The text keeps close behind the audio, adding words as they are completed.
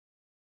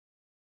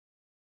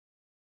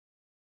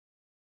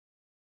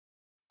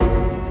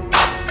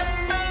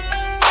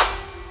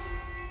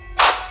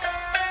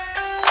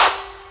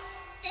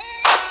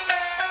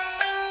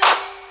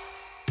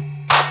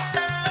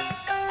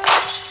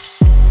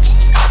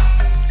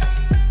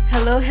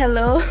Hello,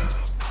 hello.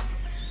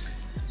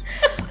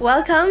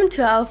 Welcome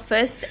to our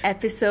first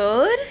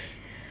episode.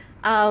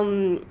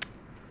 I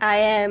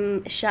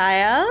am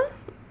Shaya.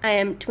 I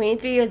am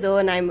 23 years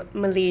old and I'm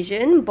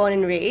Malaysian, born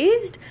and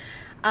raised.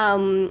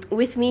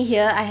 With me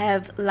here, I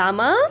have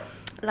Lama.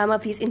 Lama,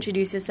 please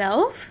introduce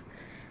yourself.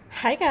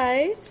 Hi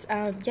guys,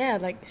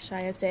 like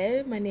Shaya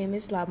said, my name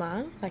is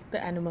Lama, like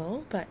the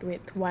animal, but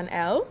with one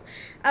L.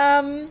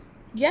 I'm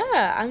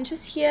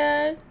just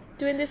here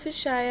doing this with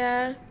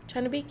Shaya,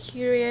 trying to be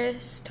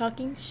curious,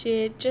 talking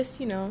shit,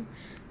 just,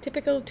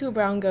 typical two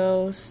brown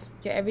girls,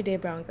 your everyday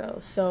brown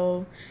girls.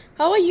 So,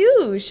 how are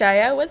you,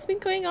 Shaya? What's been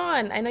going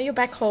on? I know you're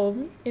back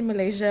home in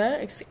Malaysia,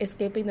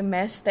 escaping the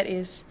mess that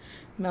is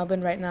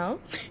Melbourne right now.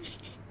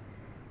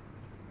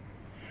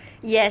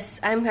 Yes,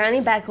 I'm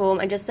currently back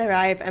home. I just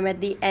arrived. I'm at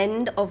the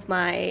end of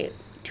my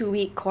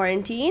 2-week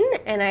quarantine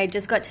and I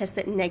just got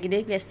tested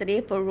negative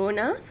yesterday for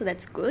Rona, so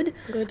that's good.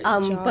 Good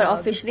job. But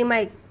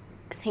officially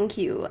thank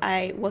you.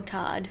 I worked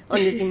hard on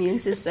this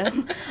immune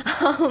system.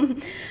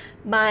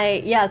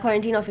 My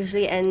quarantine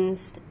officially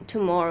ends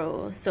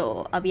tomorrow,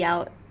 so I'll be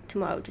out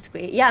tomorrow, which is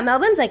great. Yeah,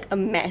 Melbourne's like a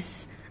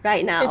mess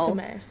right now. It's a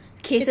mess.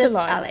 Cases it's a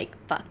lot. are like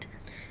fucked.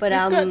 But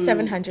We've got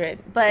 700,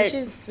 which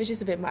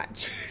is a bit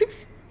much.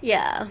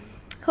 Yeah.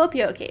 Hope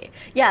you're okay.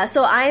 Yeah,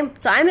 so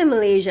I'm in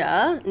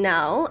Malaysia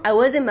now. I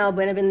was in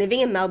Melbourne. I've been living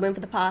in Melbourne for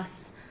the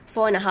past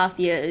 4.5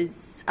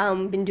 years.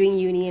 Been doing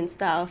uni and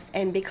stuff.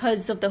 And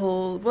because of the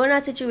whole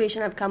Rona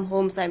situation, I've come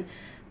home. So I'm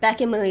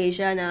back in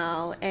Malaysia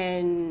now.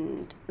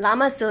 And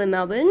Lama's still in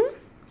Melbourne.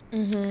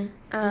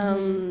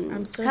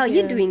 I'm still How are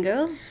here. you doing,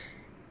 girl?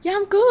 Yeah,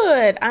 I'm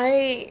good.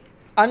 I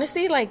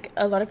honestly, like,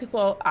 a lot of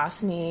people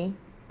ask me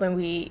when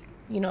we,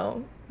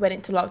 went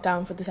into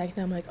lockdown for the second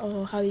time, like,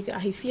 oh, how are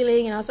you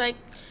feeling? And I was like,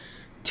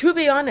 to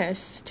be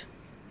honest,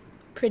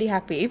 pretty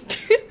happy.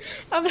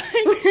 I'm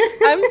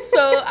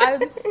so,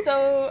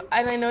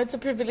 and I know it's a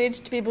privilege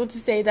to be able to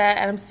say that,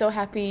 and I'm so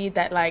happy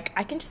that, like,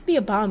 I can just be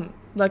a bum.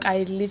 Like,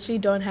 I literally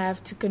don't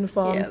have to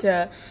conform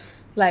to,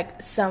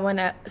 like, someone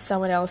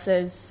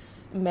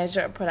else's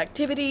measure of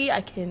productivity.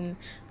 I can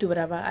do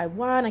whatever I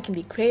want. I can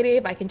be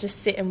creative. I can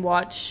just sit and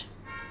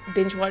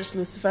binge watch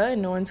Lucifer,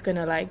 and no one's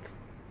gonna, like,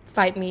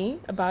 fight me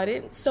about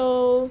it.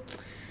 So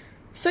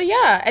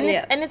yeah,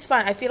 and it's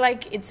fun. I feel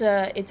like it's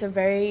a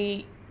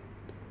very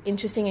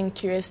interesting and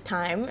curious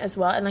time as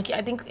well. And like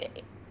I think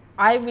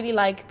I really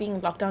like being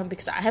in lockdown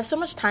because I have so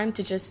much time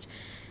to just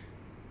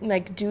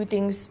like do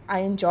things I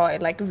enjoy,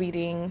 like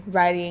reading,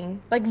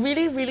 writing, like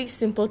really, really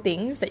simple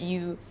things that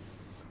you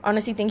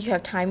honestly think you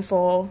have time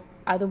for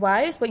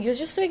otherwise, but you're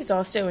just so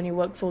exhausted when you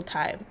work full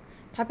time.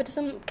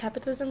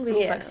 Capitalism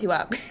really fucks you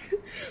up.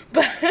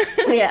 But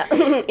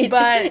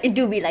it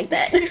do be like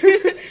that.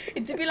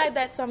 It do be like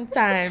that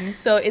sometimes.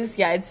 So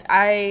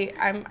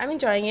I'm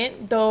enjoying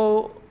it,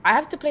 though I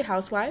have to play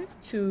housewife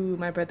to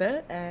my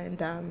brother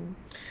and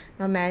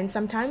my man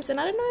sometimes, and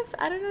I don't know if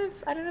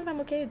I'm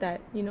okay with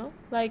that,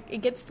 like it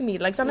gets to me.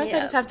 Like sometimes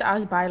I just have to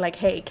ask Bai, like,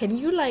 hey, can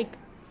you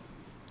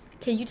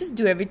just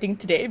do everything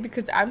today,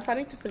 because I'm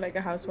starting to feel like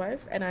a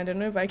housewife and I don't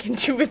know if I can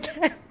do with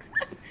that.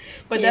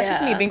 But that's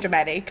just me being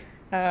dramatic.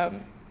 But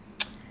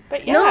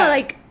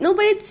yeah. No,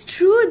 but it's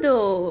true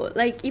though.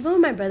 Like, even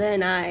with my brother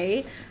and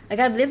I, like,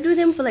 I've lived with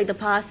him for like the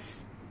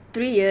past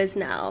 3 years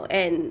now,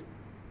 and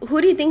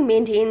who do you think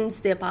maintains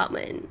the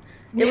apartment?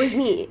 It was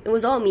me. It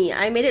was all me.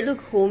 I made it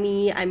look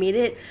homey. I made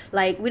it,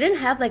 like, we didn't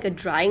have like a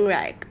drying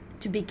rack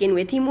to begin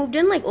with. He moved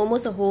in like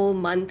almost a whole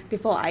month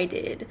before I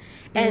did,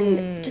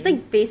 and just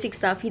like basic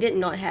stuff he did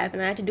not have,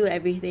 and I had to do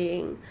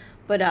everything.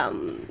 But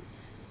and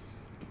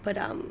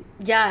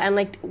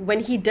like when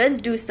he does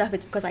do stuff,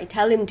 it's because I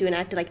tell him to, and I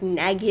have to like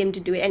nag him to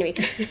do it. Anyway,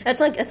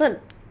 let's not go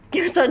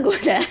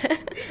there.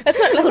 Let's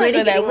not go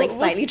there. Like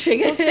slightly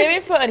triggered. We'll save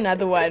it for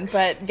another one.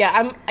 But yeah,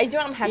 I'm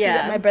happy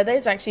that my brother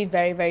is actually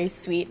very, very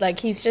sweet.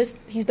 Like he's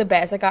the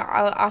best. Like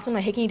I'll ask him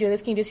like, hey, can you do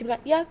this? Can you do this? He'll be like,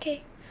 yeah,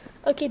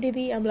 okay,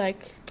 Didi. I'm like,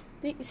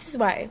 this is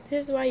why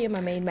you're my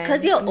main man.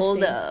 Because you're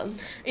older.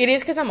 It is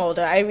because I'm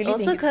older. I really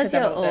think it's because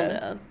you're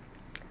older.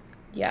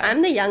 Yeah,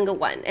 I'm the younger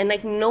one, and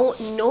like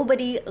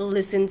nobody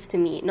listens to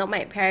me. Not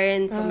my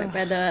parents or my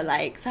brother.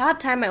 Like, so half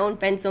the time my own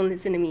friends don't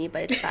listen to me,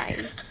 but it's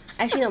fine.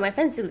 Actually, no, my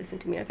friends do listen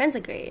to me. My friends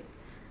are great.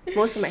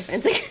 Most of my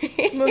friends are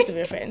great. Most of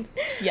your friends.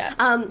 Yeah.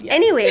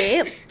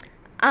 Anyway,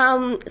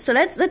 so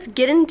let's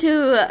get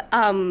into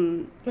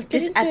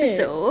this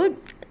episode.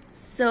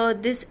 So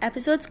this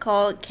episode's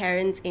called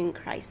Karens in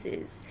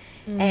Crisis,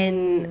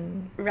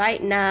 and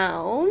right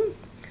now.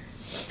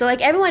 So,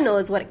 like, everyone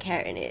knows what a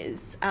Karen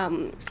is.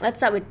 Let's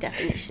start with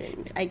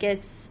definitions. I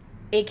guess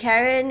a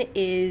Karen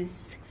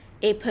is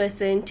a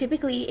person,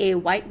 typically a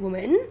white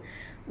woman,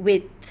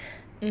 with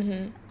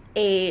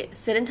a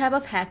certain type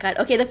of haircut.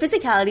 Okay, the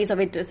physicalities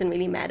of it doesn't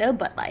really matter,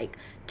 but, like,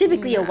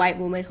 typically a white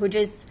woman who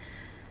just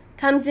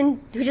comes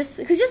in, who's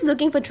just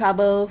looking for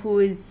trouble, who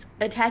is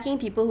attacking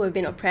people who have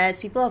been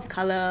oppressed, people of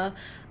color,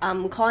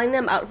 calling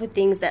them out for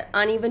things that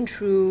aren't even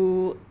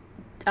true,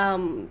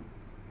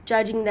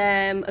 judging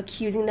them,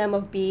 accusing them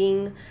of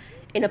being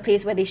in a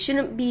place where they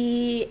shouldn't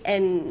be,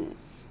 and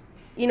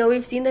you know,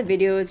 we've seen the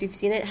videos, we've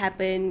seen it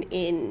happen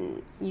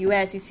in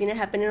US, we've seen it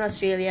happen in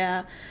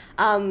Australia.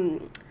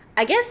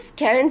 I guess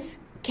Karens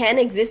can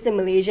exist in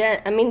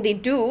Malaysia. I mean, they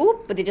do,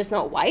 but they're just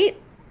not white.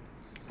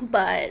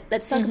 But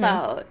let's talk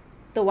about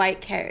the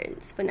white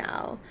Karens for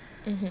now.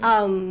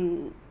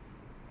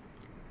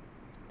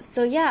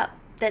 So yeah,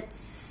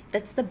 that's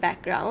the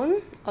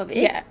background of it.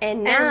 Yeah.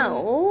 And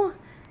now,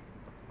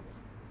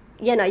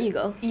 now you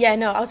go. Yeah,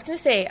 no, I was gonna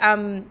say,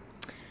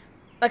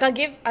 like I'll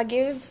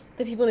give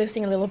the people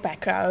listening a little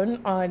background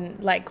on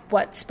like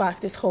what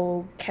sparked this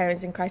whole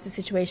Karens in crisis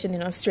situation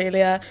in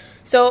Australia.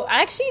 So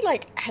I actually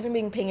like hadn't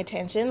been paying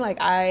attention. Like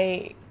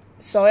I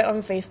saw it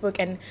on Facebook,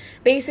 and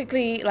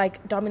basically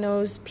like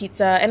Domino's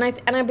Pizza and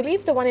I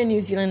believe the one in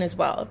New Zealand as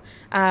well.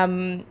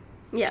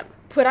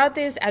 Put out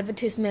this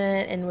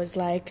advertisement and was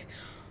like,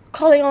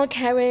 calling all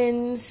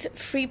Karens,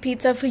 free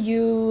pizza for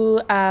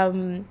you.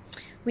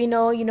 We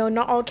know, you know,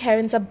 not all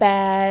Karens are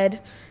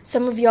bad.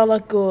 Some of y'all are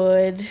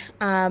good.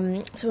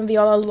 Some of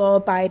y'all are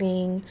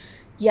law-abiding,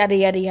 yada,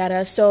 yada,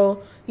 yada.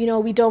 So, you know,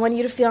 we don't want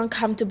you to feel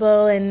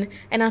uncomfortable and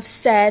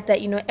upset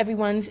that, you know,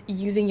 everyone's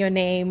using your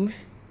name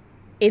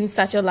in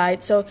such a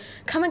light. So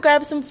come and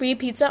grab some free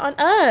pizza on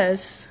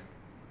us.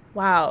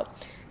 Wow.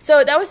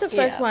 So that was the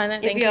first one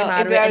that then came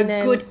out of it. If you're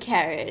a good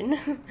Karen.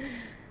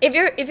 If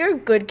you're a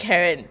good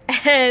Karen,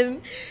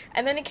 and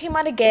then it came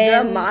out again.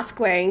 You're a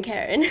mask-wearing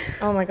Karen.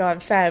 Oh my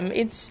god, fam,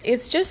 it's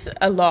just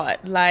a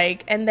lot.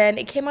 Like, and then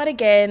it came out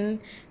again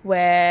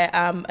where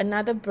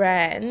another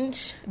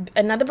brand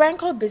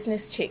called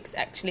Business Chicks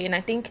actually, and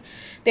I think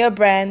they're a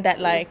brand that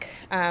like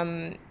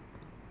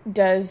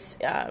does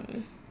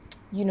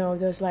you know,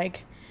 those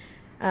like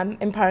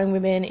empowering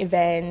women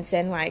events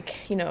and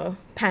like, you know,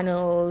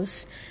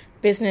 panels,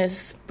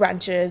 business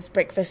brunches,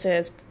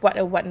 breakfasts,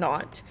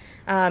 whatnot.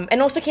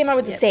 And also came out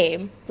with the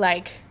same,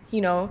 like,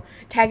 you know,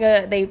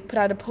 they put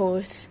out a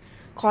post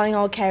calling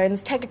all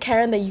Karens, tag a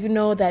Karen that you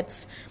know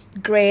that's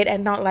great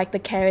and not like the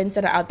Karens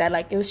that are out there.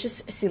 Like, it was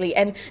just silly.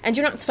 And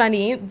you know what's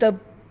funny? The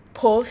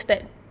post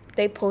that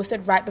they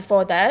posted right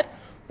before that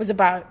was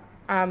about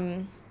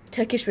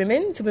Turkish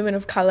women, so women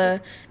of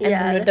color,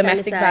 and the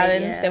domestic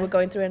violence they were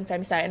going through in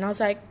femicide. And I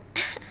was like,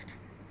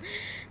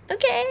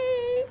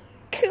 okay,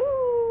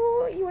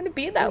 cool. You want to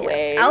be that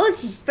way. I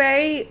was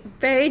very,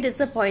 very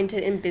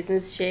disappointed in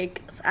Business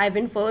Chicks. I've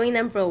been following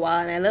them for a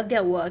while and I love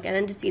their work, and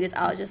then to see this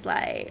I was just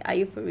like, are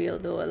you for real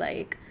though?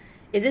 Like,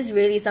 is this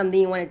really something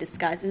you want to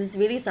discuss? Is this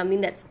really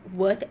something that's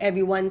worth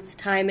everyone's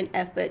time and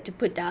effort to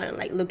put down and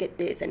like look at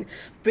this and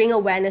bring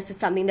awareness to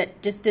something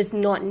that just does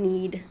not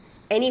need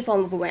any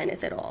form of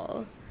awareness at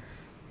all?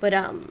 But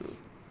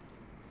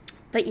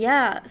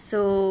yeah,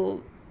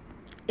 so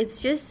it's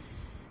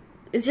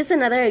just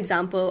another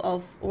example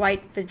of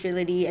white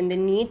fragility and the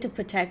need to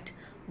protect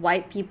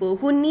white people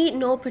who need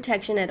no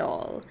protection at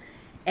all.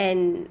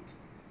 And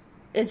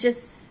it's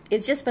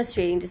just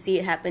frustrating to see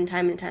it happen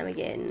time and time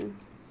again.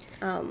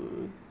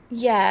 And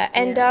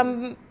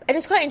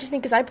it's quite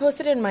interesting because I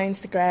posted it on my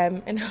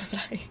Instagram and I was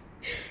like,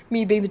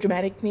 me being the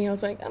dramatic me, I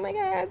was like, oh my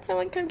god,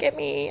 someone come get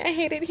me, I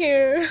hate it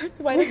here, it's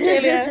white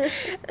Australia.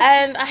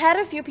 And I had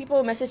a few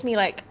people message me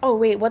like, oh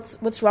wait,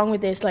 what's wrong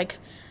with this? Like,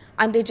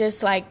 aren't they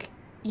just like,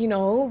 you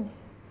know,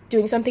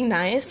 doing something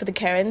nice for the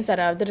Karens that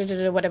are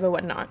whatever,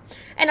 whatnot?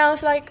 And I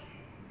was like,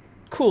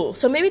 cool,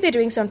 so maybe they're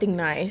doing something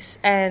nice,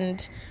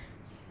 and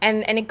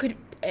it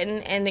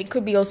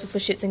could be also for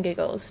shits and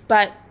giggles,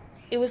 but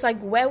it was like,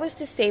 where was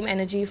the same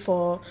energy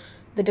for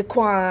the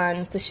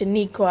Daquans, the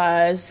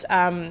Shaniquas,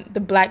 the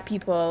black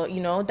people,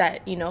 you know,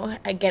 that, you know,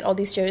 I get all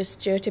these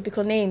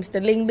stereotypical names, the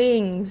Ling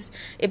Lings,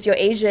 if you're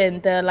Asian,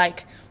 the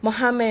like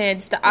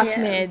Mohammeds, the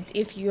Ahmeds,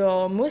 if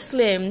you're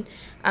Muslim,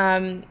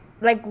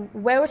 like,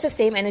 where was the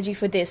same energy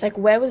for this? Like,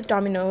 where was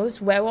Domino's?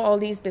 Where were all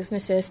these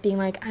businesses being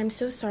like, I'm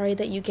so sorry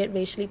that you get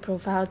racially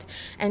profiled,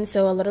 and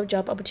so a lot of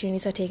job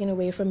opportunities are taken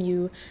away from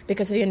you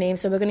because of your name,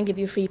 so we're going to give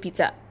you free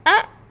pizza.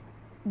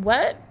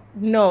 What?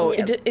 No,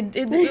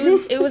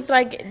 it was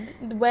like,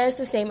 where's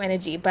the same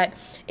energy? But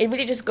it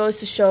really just goes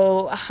to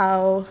show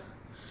how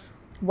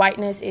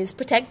whiteness is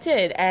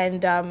protected.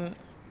 And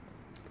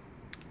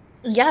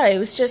it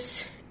was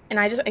just, and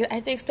I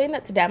had to explain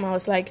that to them. I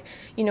was like,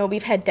 you know,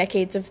 we've had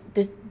decades of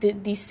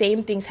these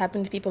same things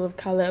happen to people of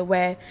color,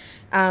 where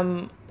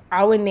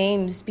our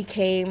names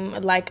became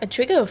like a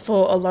trigger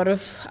for a lot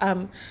of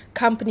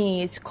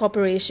companies,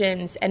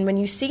 corporations, and when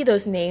you see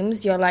those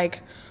names, you're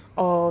like,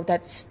 oh,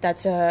 that's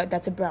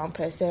a brown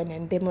person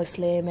and they're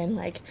Muslim and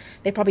like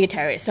they're probably a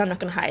terrorist, so I'm not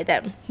gonna hire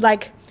them.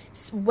 Like,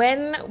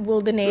 when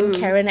will the name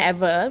Karen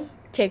ever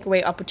take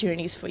away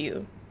opportunities for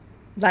you?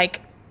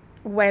 Like,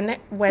 when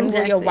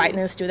will your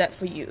whiteness do that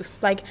for you?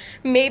 Like,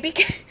 maybe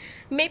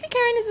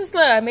Karen is a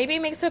slur, maybe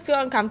it makes her feel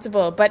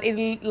uncomfortable, but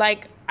it,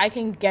 like, I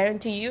can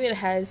guarantee you it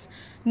has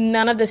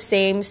none of the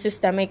same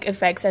systemic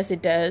effects as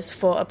it does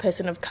for a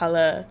person of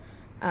color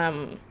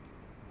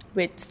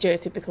with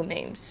stereotypical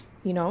names,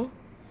 you know?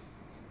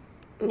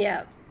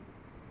 Yeah,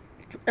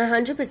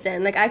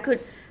 100%. Like, I could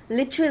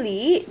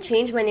literally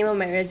change my name on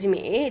my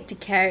resume to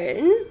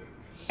Karen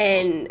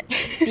and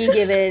be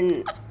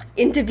given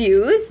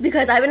interviews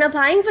because I've been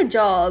applying for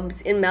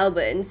jobs in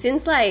Melbourne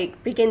since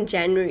like freaking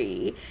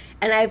January,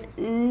 and I've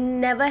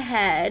never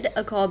had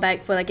a call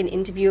back for like an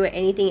interview or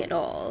anything at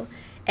all.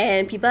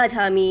 And people are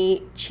telling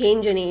me,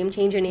 change your name,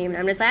 and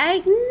I'm just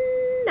like,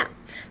 nah.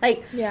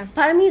 Like, Yeah.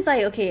 part of me is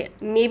like, okay,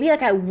 maybe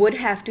like I would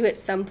have to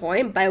at some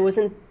point, but I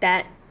wasn't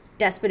that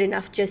desperate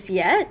enough just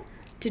yet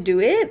to do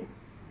it.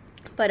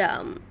 But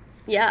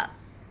yeah,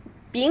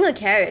 being a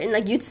Karen,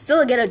 like you'd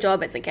still get a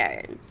job as a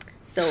Karen.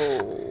 So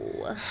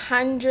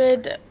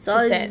 100%.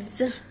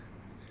 it's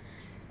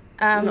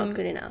not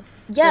good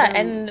enough. Yeah,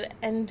 But,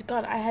 and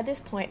God, I had this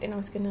point and I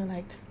was gonna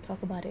like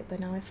talk about it, but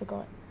now I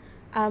forgot.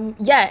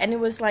 Yeah, and it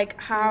was like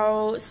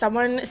how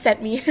someone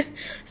sent me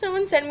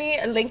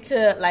a link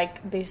to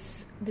like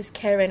this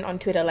Karen on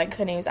Twitter. Like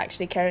her name is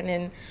actually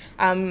Karen,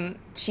 and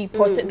she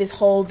posted this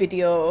whole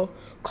video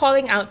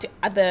calling out to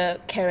other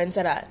Karens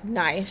that are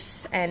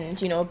nice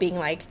and, you know, being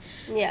like,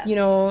 Yeah. you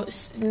know,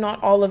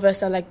 not all of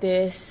us are like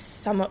this.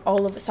 Some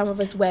of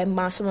us wear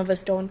masks, some of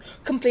us don't,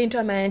 complain to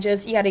our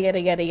managers, yada yada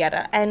yada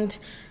yada. And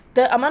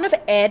the amount of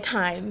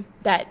airtime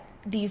that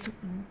these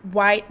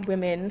white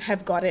women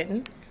have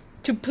gotten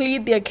to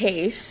plead their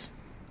case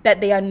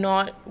that they are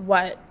not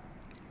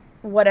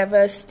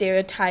whatever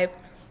stereotype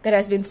that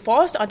has been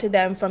forced onto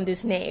them from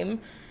this name,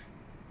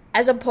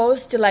 as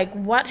opposed to like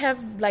what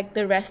have like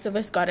the rest of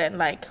us gotten,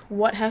 like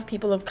what have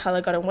people of color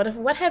gotten,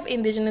 what have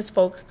indigenous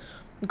folk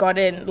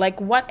gotten,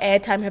 like what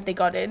airtime have they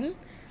gotten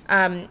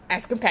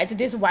as compared to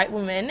this white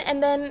woman.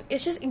 And then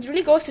it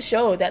really goes to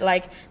show that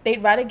like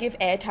they'd rather give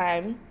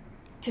airtime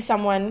to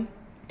someone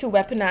to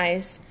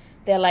weaponize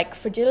their like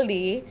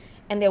fragility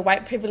and their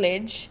white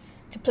privilege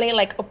to play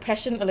like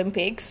oppression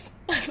Olympics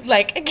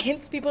like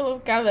against people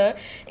of color,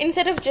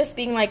 instead of just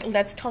being like,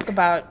 let's talk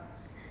about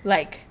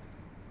like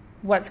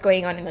what's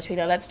going on in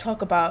Australia, let's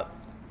talk about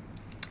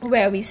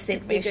where we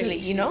sit racially,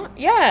 you know?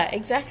 Yeah,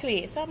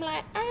 exactly. So I'm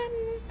like,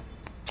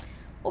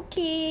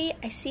 okay,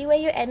 I see where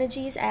your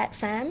energy is at,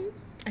 fam.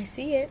 I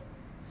see it.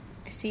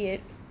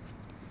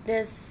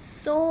 there's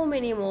so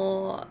many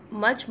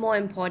much more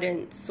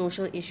important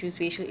social issues,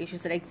 racial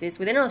issues that exist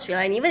within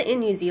Australia and even in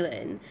New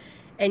Zealand,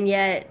 and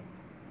yet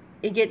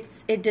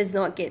it does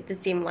not get the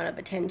same amount of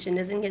attention,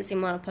 doesn't get the same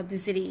amount of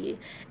publicity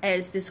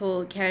as this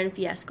whole Karen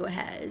fiasco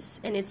has.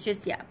 And it's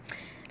just, yeah,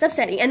 it's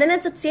upsetting. And then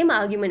it's the same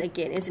argument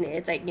again, isn't it?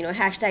 It's like, you know,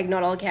 hashtag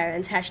not all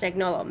Karens, hashtag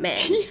not all men.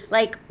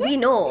 Like, we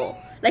know.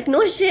 Like,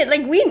 no shit.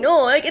 Like, we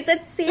know. Like, it's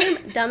that same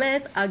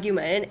dumbass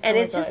argument. And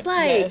it's just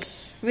like,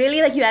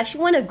 really, like, you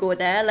actually want to go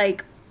there?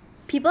 Like,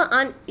 people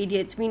aren't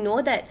idiots. We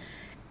know that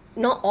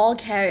not all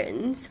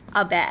Karens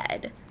are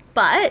bad.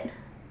 But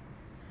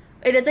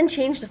it doesn't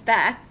change the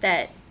fact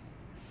that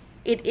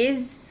it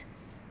is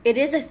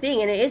a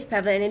thing and it is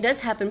prevalent and it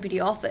does happen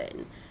pretty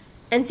often.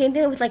 And same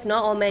thing with like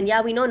not all men.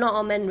 Yeah, we know not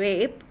all men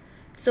rape.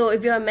 So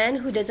if you're a man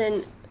who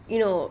doesn't, you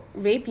know,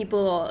 rape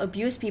people or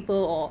abuse people,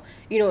 or,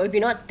 you know, if you're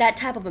not that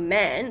type of a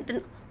man,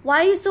 then why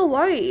are you so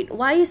worried?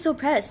 Why are you so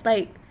pressed?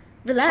 Like,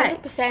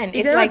 relax. 100%.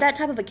 If you're not that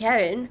type of a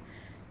Karen,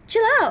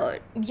 chill out.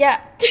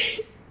 Yeah.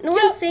 No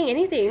one's saying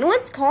anything. No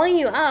one's calling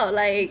you out.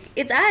 Like,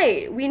 it's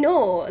we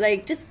know.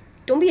 Like, just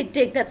don't be a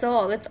dick. That's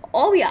all. That's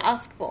all we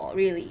ask for,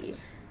 really.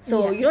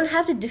 So you don't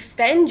have to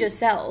defend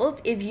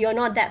yourself if you're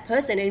not that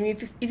person. And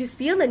if you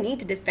feel the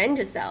need to defend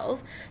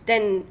yourself,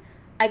 then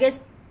I guess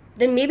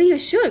then maybe you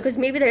should, because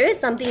maybe there is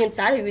something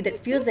inside of you that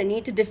feels the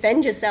need to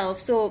defend yourself.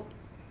 So,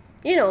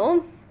 you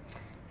know,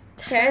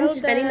 Karens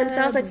defending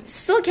themselves, like,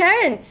 still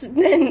Karens.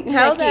 Then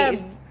tell them,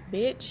 case.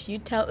 Bitch, you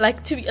tell, like,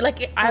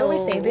 I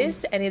always say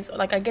this, and it's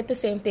like I get the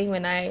same thing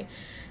when I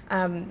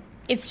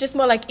it's just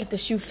more like if the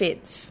shoe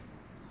fits,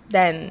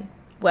 then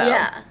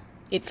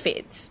it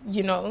fits,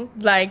 you know,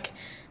 like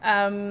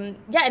and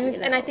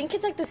I think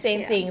it's like the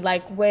same thing,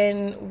 like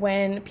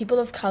when people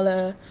of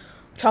color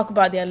talk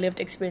about their lived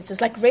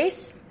experiences, like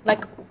race,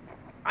 like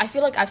I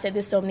feel like I've said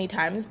this so many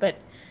times, but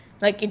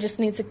like it just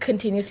needs to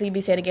continuously be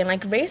said again,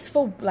 like race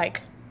for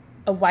like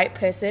a white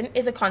person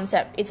is a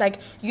concept. It's like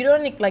you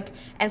don't like,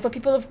 and for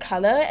people of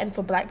color and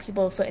for black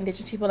people, for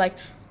indigenous people, like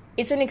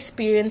it's an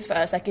experience for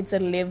us, like it's a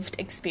lived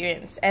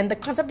experience. And the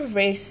concept of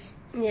race,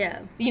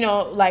 you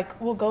know, like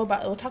we'll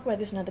talk about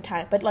this another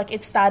time, but like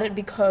it started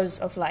because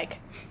of like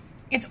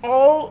it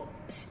all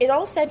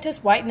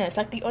centers whiteness.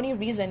 Like the only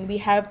reason we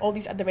have all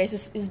these other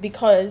races is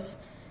because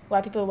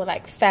white people were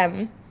like,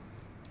 fam,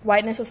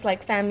 whiteness was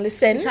like, fam,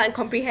 listen, you can't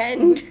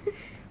comprehend,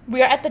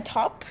 we are at the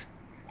top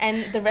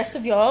and the rest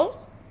of y'all,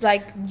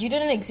 like, you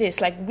didn't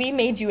exist, like we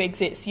made you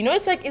exist, you know.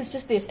 It's like, it's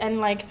just this. And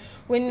like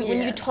when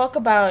you talk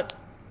about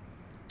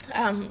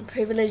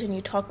privilege and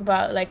you talk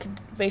about like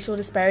racial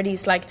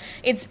disparities, like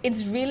it's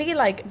really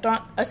like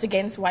not us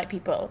against white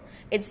people,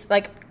 it's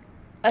like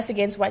us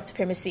against white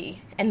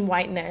supremacy and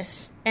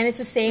whiteness. And it's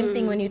the same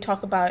thing when you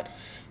talk about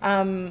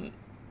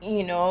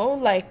you know,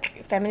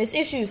 like feminist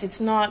issues. It's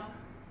not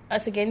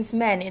us against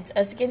men, it's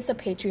us against the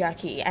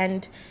patriarchy.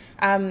 And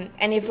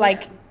if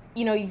like,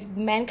 you know,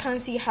 men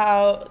can't see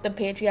how the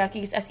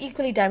patriarchy is as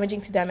equally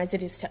damaging to them as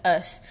it is to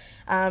us,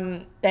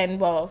 then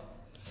well,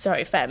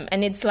 sorry, fam.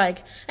 And it's like,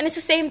 and it's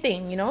the same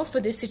thing, you know, for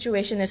this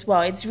situation as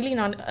well. It's really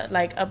not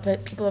like a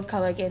people of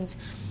color against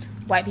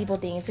white people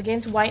thing. It's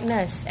against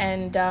whiteness.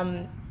 And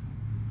I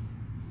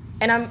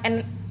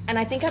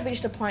think I've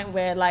reached a point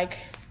where like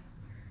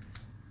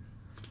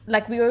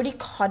we already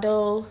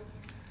coddle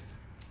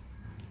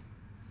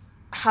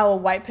how a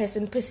white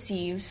person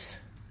perceives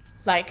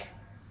like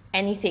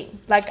anything.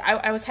 Like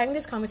I was having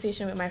this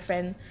conversation with my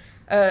friend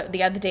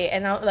the other day,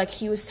 and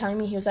he was telling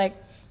me, he was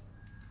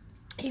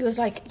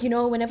like, you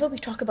know, whenever we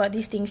talk about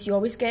these things, you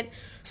always get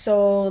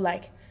so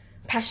like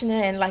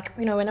passionate, and like,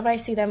 you know, whenever I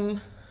see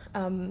them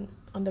on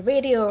the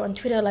radio or on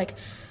Twitter, like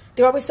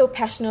they're always so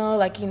passionate,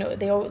 like, you know,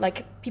 they all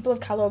like people of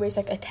color always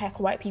like attack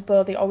white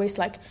people, they always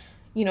like,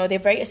 you know, they're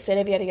very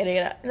assertive, yada yada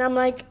yada. And I'm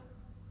like,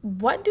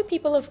 what do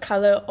people of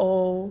color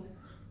owe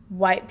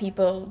white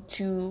people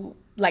to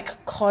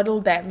like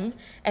coddle them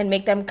and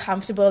make them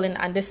comfortable in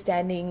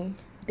understanding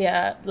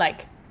their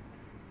like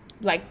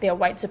their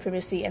white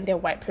supremacy and their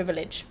white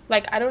privilege?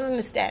 Like, I don't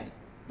understand.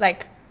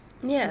 Like,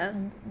 yeah,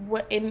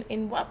 what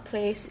in what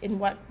place, in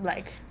what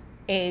like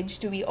age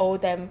do we owe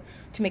them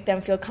to make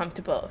them feel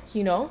comfortable,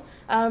 you know?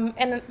 And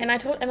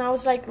I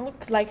was like,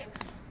 look, like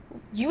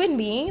you and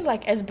me,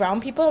 like as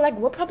brown people, like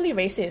we're probably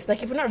racist.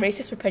 Like if we're not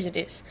racist, we're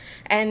prejudiced,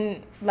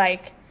 and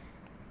like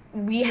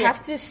we have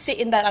to sit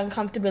in that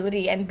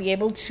uncomfortability and be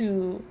able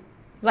to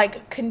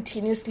like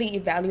continuously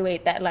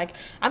evaluate that. Like,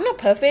 I'm not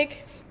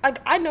perfect. Like,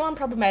 I know I'm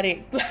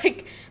problematic.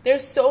 Like,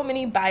 there's so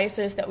many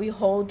biases that we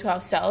hold to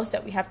ourselves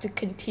that we have to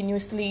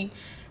continuously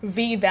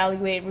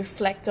reevaluate,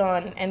 reflect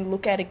on, and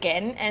look at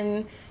again.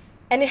 And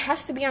it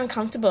has to be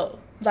uncomfortable.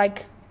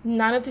 Like,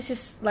 none of this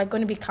is like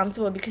going to be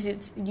comfortable, because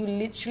you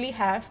literally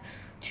have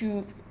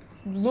to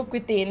look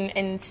within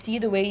and see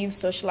the way you've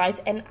socialized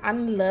and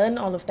unlearn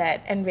all of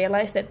that and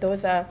realize that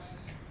those are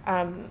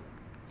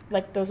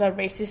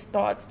racist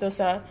thoughts, those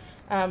are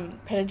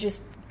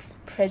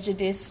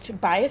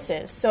prejudiced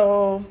biases.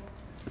 So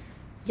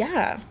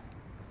yeah,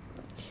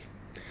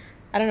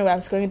 I don't know where I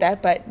was going with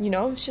that, but you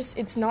know,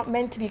 it's not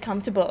meant to be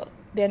comfortable.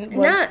 Then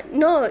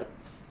no,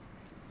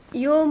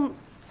 you're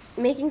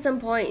making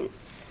some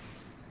points.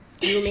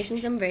 You're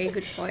making some very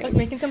good points. I was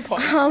making some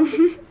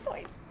points.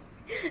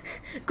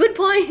 Good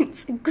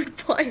points.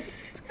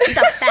 These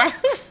are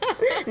facts.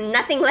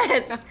 Nothing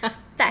less.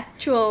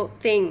 Factual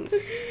things.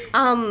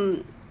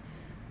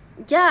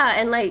 Yeah,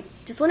 and like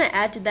just want to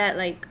add to that,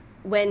 like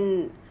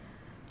when,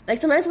 like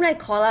sometimes when I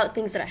call out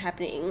things that are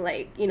happening,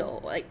 like, you know,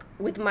 like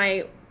with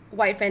my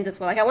white friends as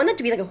well. Like I want that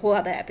to be like a whole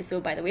other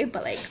episode, by the way,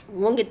 but like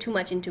we won't get too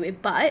much into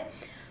it. But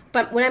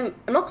when I'm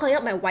not calling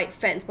out my white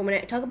friends, but when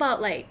I talk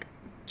about like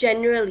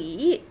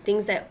generally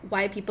things that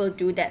white people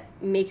do that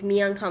make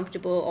me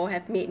uncomfortable or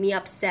have made me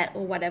upset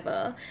or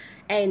whatever,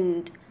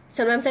 and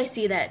sometimes I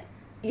see that,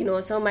 you know,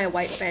 some of my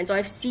white friends, or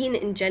I've seen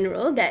in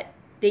general, that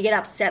they get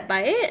upset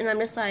by it, and I'm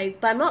just like,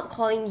 but I'm not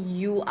calling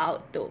you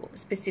out though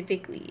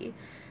specifically,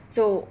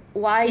 so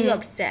why are you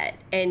upset?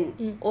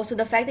 And also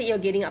the fact that you're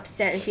getting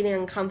upset and feeling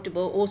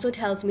uncomfortable also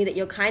tells me that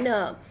you're kind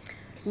of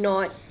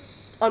not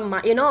on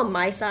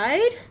my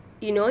side,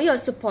 you know, you're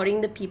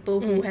supporting the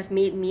people who have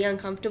made me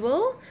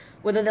uncomfortable,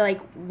 whether they're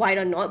like white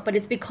or not, but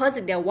it's because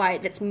they're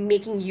white that's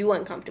making you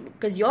uncomfortable,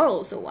 because you're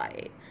also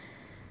white.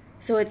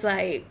 So it's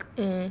like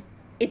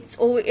it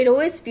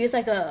always feels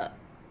like a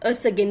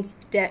us against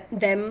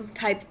them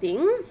type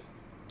thing,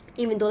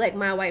 even though like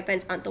my white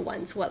friends aren't the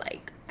ones who are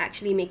like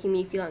actually making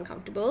me feel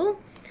uncomfortable.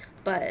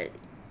 But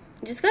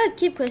you just gotta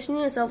keep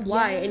questioning yourself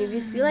why. And if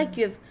you feel like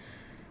you have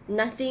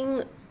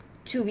nothing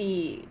to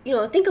be, you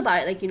know, think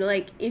about it, like, you know,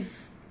 like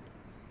if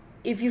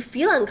you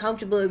feel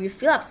uncomfortable, if you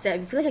feel upset,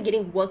 if you feel like you're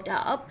getting worked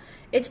up,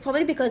 it's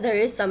probably because there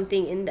is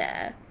something in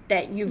there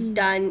that you've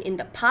done in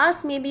the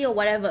past maybe, or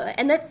whatever.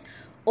 And that's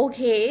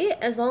okay,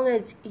 as long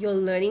as you're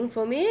learning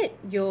from it,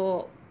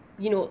 you're,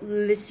 you know,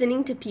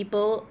 listening to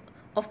people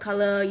of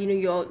color, you know,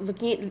 you're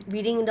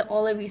reading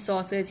all the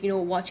resources, you know,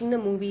 watching the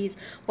movies,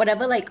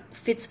 whatever like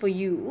fits for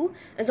you.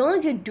 As long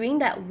as you're doing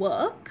that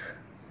work,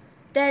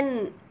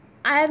 then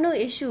I have no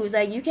issues.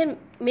 Like, you can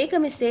make a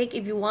mistake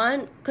if you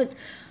want, because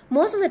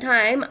most of the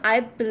time I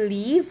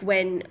believe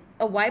when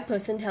a white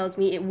person tells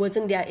me it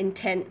wasn't their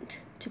intent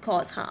to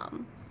cause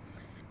harm,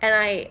 and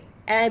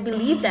I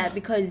believe that,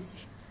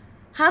 because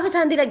half the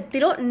time they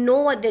don't know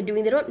what they're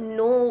doing, they don't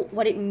know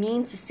what it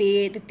means to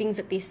say the things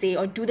that they say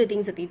or do the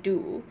things that they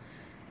do.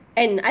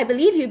 And I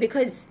believe you,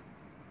 because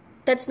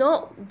that's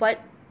not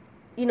what,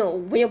 you know,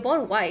 when you're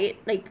born white,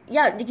 like,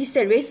 yeah, like you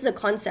said, race is a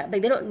concept.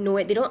 Like, they don't know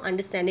it, they don't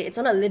understand it, it's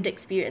not a lived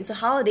experience. So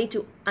how are they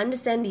to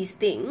understand these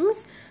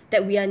things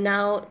that we are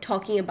now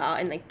talking about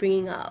and like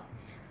bringing up?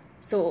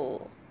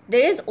 So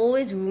there is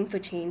always room for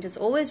change. There's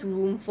always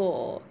room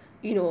for,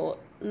 you know,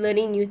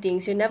 learning new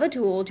things. You're never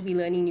too old to be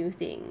learning new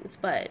things.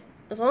 But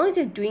as long as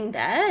you're doing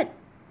that,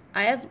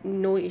 I have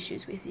no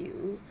issues with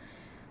you.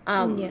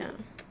 And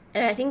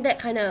I think that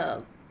kind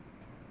of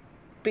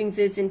brings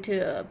us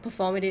into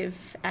performative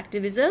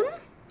activism,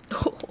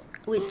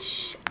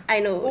 which I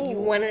know you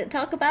wanted to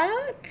talk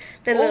about.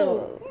 The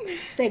little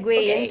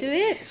segue into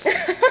it.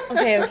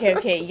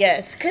 Okay,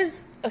 yes.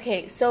 Because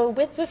okay, so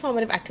with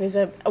performative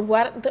activism,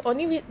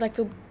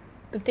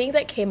 the thing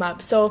that came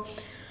up, so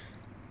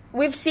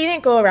we've seen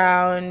it go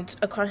around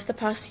across the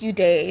past few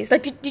days.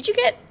 Like, did you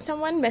get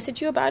someone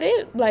message you about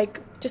it? Like,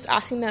 just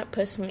asking that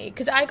personally?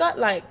 Because I got,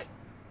 like,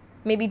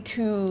 maybe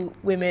 2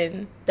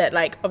 women that,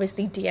 like,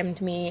 obviously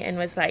DM'd me and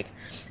was like...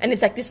 And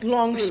it's, like, this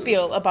long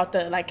spiel about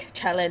the, like,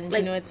 challenge.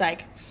 Like, you know, it's,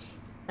 like,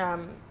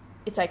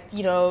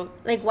 you know...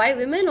 Like, white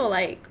women or,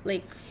 like...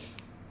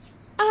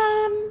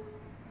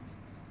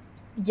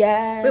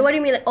 Yeah. Wait, what do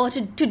you mean? Like, oh,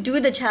 to do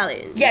the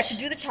challenge? Yeah, to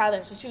do the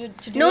challenge. To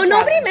do no, the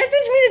nobody challenge.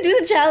 messaged me to do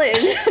the challenge.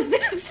 I was a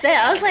bit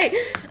upset. I was like,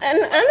 I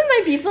don't know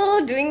my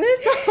people doing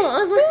this. So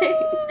I was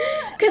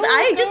like, because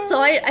I just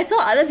saw it. I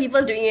saw other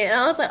people doing it, and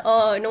I was like,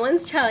 oh, no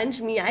one's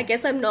challenged me. I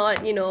guess I'm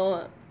not, you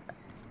know,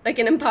 like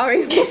an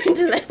empowering woman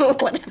to them or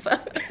whatever.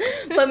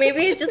 But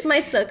maybe it's just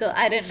my circle.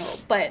 I don't know.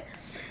 But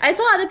I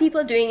saw other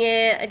people doing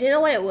it. I didn't know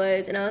what it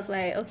was, and I was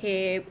like,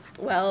 okay,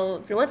 well,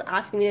 if no one's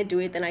asking me to do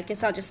it, then I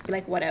guess I'll just be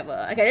like, whatever.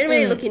 Like, I didn't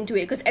really look into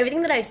it because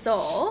everything that I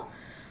saw,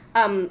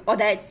 or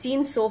that I'd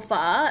seen so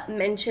far,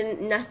 mentioned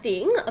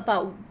nothing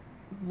about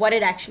what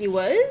it actually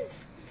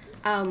was.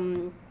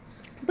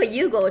 But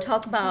you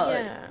talk about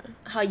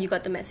how you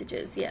got the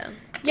messages.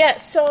 Yeah,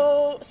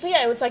 so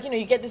yeah, it was like, you know,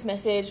 you get this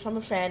message from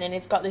a friend, and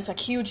it's got this like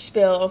huge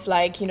spill of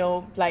like, you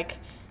know, like,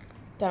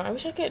 damn, I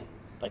wish I could.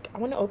 Like, I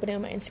want to open it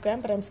on my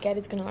Instagram, but I'm scared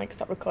it's going to, like,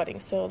 stop recording.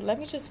 So let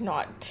me just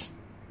not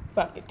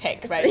fucking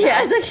take right now.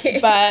 Yeah, it's okay.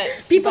 But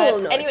people will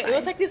know. Anyway, it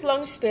was, like, this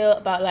long spiel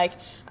about, like,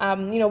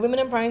 you know, women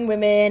empowering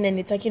women. And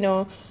it's, like, you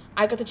know,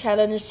 I got the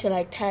challenge to,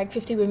 like, tag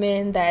 50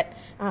 women that,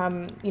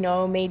 you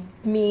know, made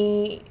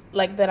me,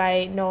 like, that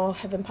I know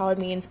have empowered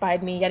me,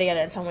 inspired me, yada,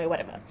 yada, in some way,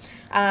 whatever.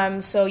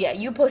 So, yeah,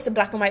 you post a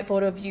black and white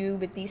photo of you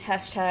with these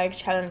hashtags,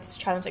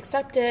 challenge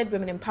accepted,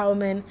 women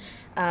empowerment,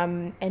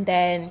 and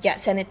then, yeah,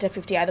 send it to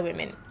 50 other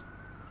women.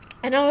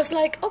 And I was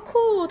like, oh,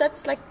 cool,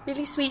 that's, like,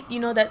 really sweet, you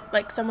know, that,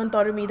 like, someone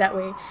thought of me that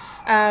way.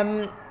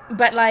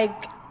 But, like,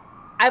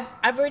 I've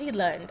already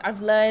learned.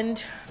 I've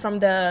learned from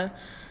the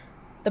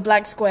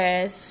black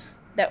squares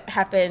that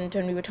happened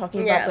when we were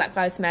talking about Black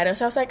Lives Matter.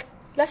 So I was like,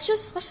 let's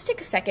just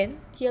take a second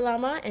here,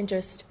 Lama, and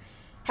just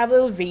have a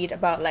little read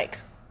about, like,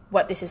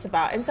 what this is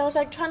about. And so I was,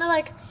 like, trying to,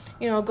 like,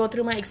 you know, go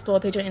through my Explore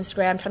page on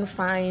Instagram, trying to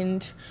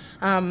find...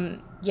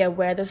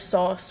 where the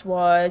source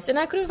was, and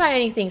I couldn't find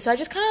anything, so I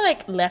just kind of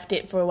like left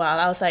it for a while.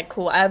 I was like,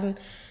 cool,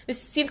 this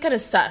seems kind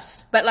of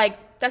sus, but like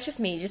that's just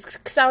me, just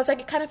because I was like,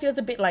 it kind of feels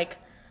a bit like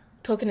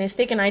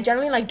tokenistic, and I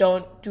generally like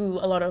don't do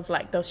a lot of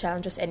like those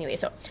challenges anyway,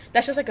 so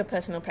that's just like a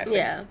personal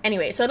preference.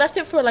 Anyway, so I left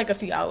it for like a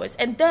few hours,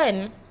 and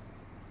then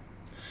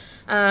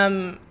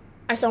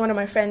I saw one of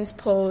my friends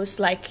post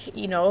like,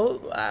 you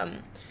know,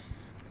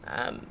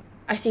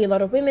 I see a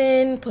lot of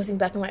women posting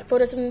black and white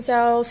photos of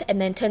themselves, and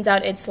then turns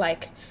out it's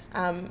like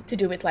to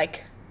do with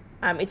like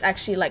it's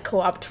actually like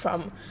co-opted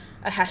from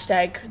a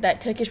hashtag that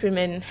Turkish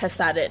women have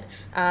started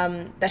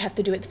that have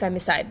to do with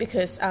femicide,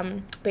 because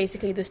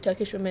basically this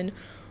Turkish woman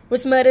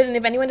was murdered, and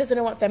if anyone doesn't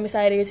know what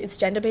femicide is, it's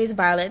gender-based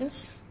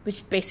violence,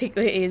 which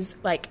basically is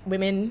like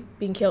women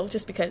being killed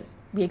just because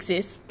we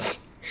exist,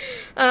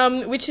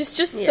 which is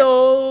just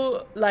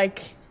so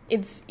like...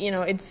 It's, you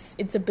know,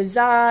 it's a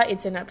bizarre,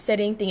 it's an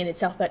upsetting thing in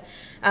itself, but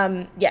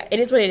it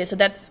is what it is. So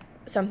that's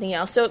something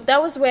else. So that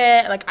was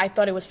where like I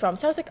thought it was from.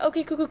 So I was like,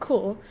 okay,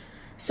 cool.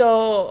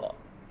 So,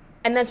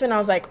 and that's when I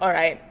was like, all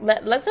right,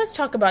 let's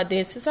talk about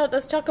this.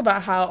 Let's talk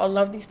about how a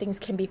lot of these things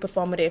can be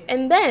performative.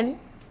 And then,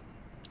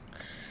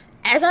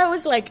 as I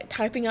was like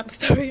typing up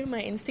story on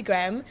my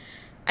Instagram,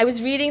 I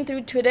was reading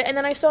through Twitter, and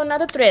then I saw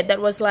another thread that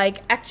was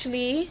like,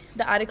 actually,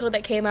 the article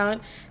that came out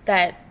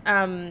that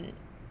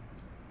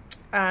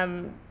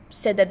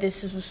said that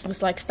this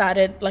was like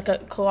started like a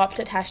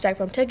co-opted hashtag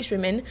from Turkish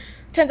women.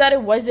 Turns out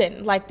it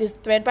wasn't. Like this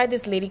thread by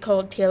this lady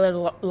called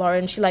Taylor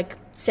Lauren, she like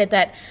said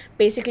that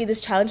basically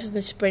this challenge has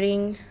been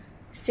spreading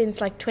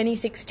since like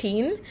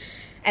 2016,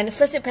 and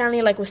first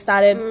apparently like was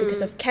started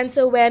because of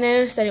cancer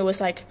awareness, then it was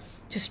like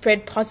to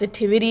spread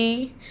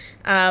positivity,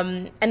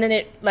 and then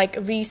it like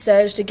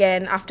resurged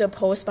again after a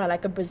post by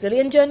like a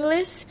Brazilian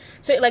journalist.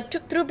 So it like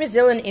took through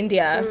Brazil and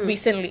India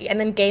recently, and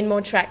then gained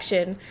more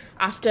traction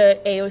after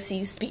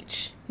AOC's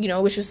speech, you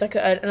know, which was like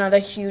another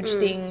huge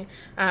thing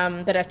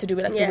that have to do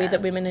with like the way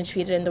that women are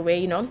treated and the way,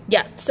 you know,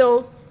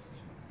 so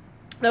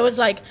that was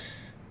like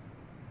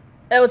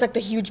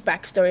the huge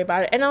backstory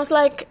about it. And I was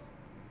like,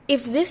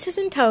 if this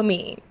doesn't tell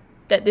me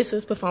that this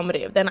was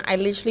performative, then I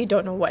literally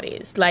don't know what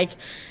is. Like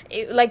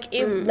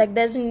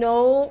there's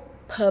no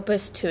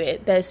purpose to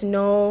it. There's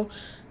no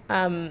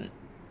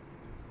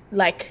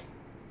like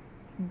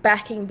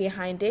backing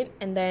behind it,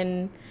 and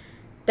then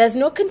there's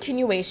no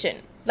continuation.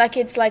 Like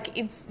it's like,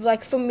 if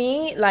like for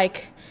me,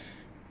 like,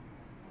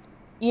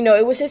 you know,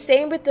 it was the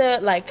same with the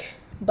like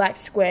black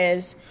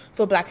squares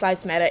for Black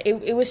Lives Matter.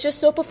 It was just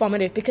so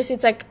performative, because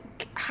it's like,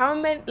 how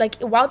many, like,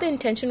 while the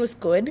intention was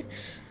good,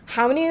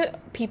 how many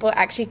people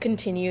actually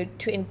continued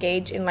to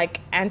engage in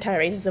like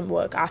anti-racism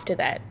work after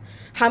that?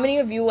 How many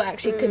of you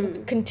actually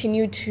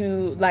continue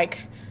to like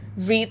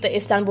read the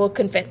Istanbul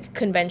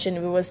Convention,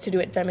 if it was to do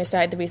it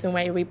femicide, the reason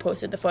why you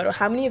reposted the photo?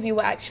 How many of you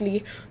will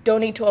actually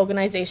donate to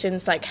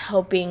organizations like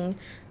helping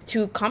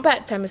to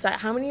combat femicide?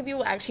 How many of you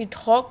will actually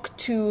talk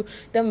to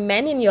the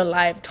men in your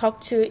life,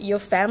 talk to your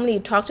family,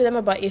 talk to them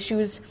about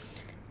issues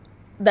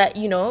that,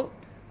 you know,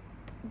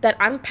 that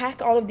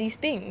unpack all of these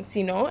things,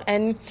 you know?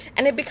 And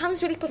it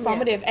becomes really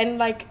performative. And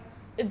like,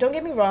 don't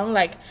get me wrong,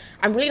 like,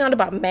 I'm really not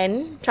about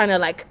men trying to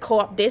like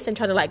co-opt this and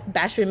try to like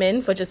bash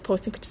women for just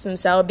posting pictures of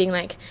themselves, being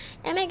like,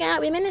 oh my god,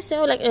 women are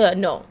so like,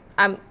 no,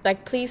 I'm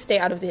like, please stay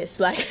out of this.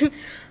 Like,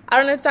 I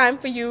don't have time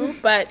for you.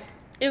 But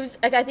it was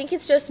like, I think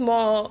it's just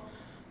more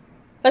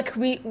like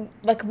we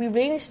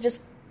really need to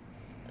just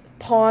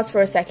pause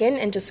for a second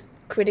and just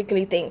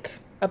critically think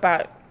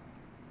about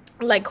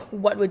like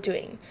what we're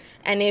doing,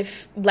 and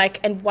if like,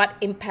 and what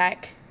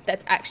impact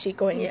that's actually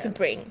going to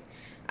bring.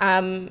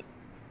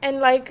 And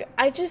like,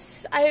 I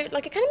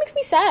like, it kind of makes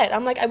me sad.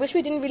 I'm like, I wish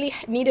we didn't really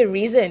need a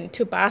reason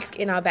to bask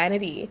in our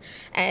vanity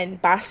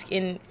and bask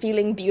in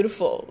feeling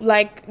beautiful.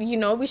 Like, you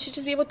know, we should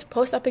just be able to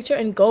post that picture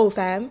and go,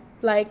 fam.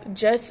 Like,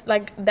 just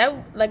like that,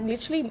 like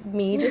literally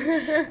me, just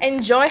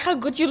enjoy how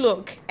good you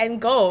look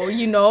and go,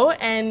 you know?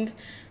 And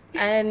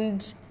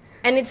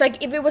it's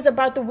like, if it was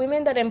about the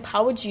women that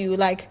empowered you,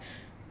 like,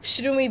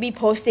 shouldn't we be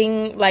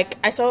posting, like,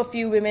 I saw a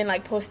few women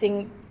like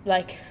posting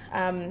like,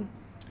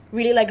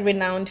 really like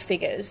renowned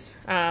figures,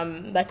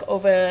 like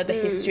over the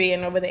history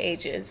and over the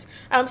ages.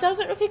 So I was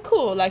like, okay,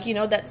 cool. Like, you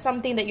know, that's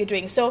something that you're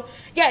doing. So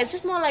yeah, it's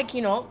just more like,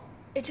 you know,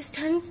 it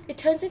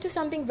turns into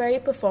something very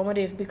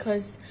performative,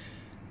 because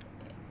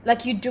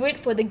like you do it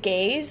for the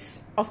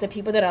gaze of the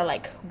people that are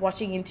like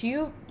watching into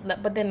you,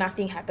 but then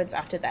nothing happens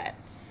after that,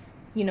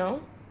 you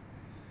know?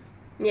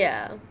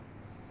 Yeah.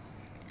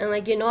 And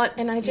like, you're not,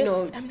 and I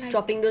just, I'm like,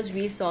 dropping those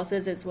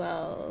resources as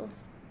well.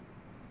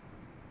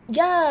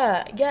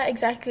 Yeah,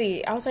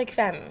 exactly. I was like,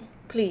 fam,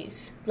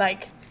 please,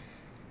 like,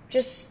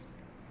 just,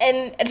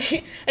 and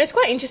it's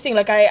quite interesting.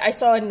 Like, I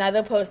saw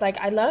another post. Like,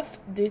 I love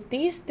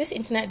this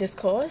internet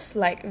discourse.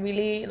 Like,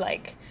 really,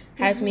 like,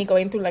 has me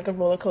going through like a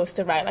roller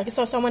coaster ride. Like, I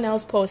saw someone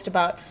else post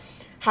about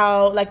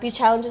how like these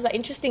challenges are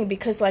interesting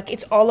because like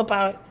it's all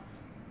about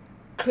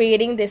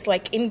creating this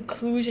like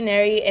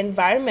inclusionary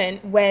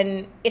environment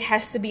when it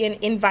has to be an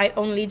invite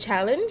only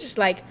challenge.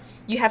 Like,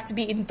 you have to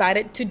be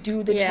invited to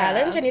do the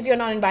challenge, and if you're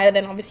not invited,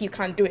 then obviously you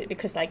can't do it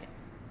because like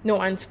no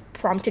one's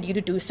prompted you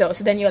to do so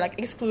then you're like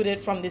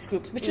excluded from this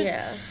group, which is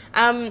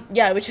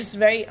which is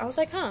very, I was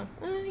like,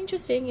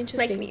 interesting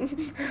like me.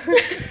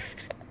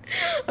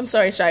 I'm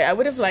sorry, Shai, I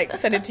would have like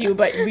sent it to you,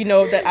 but we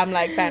know that I'm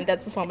like, fam,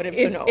 that's performative,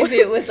 so no. If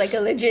it was like a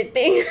legit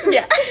thing.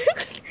 Yeah.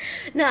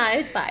 Nah,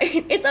 it's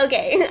fine, it's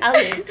okay, I'll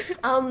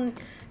live.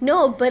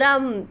 No, but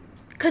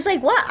because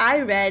like what I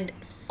read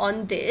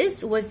on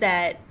this was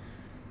that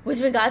with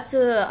regards to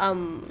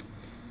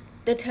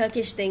the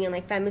Turkish thing and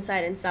like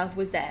femicide and stuff,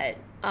 was that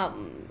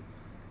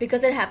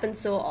because it happened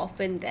so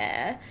often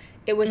there,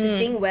 it was a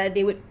thing where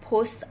they would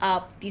post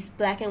up these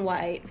black and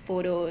white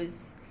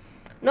photos,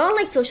 not on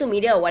like social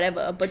media or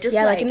whatever, but just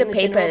like in the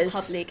papers, general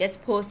public, as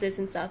posters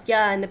and stuff.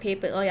 Yeah, in the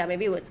paper. Oh yeah,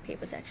 maybe it was the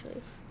papers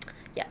actually.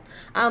 Yeah.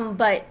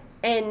 But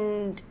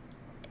and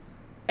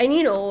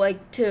you know,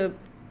 like to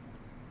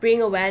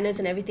bring awareness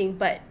and everything,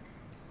 but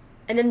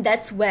and then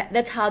that's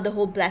how the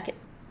whole black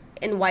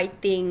and white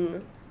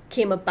thing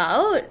came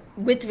about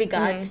with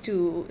regards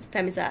to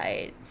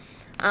femicide.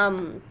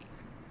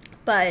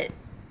 But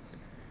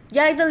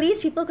yeah, like the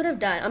least people could have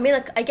done, I mean,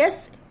 like, I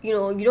guess, you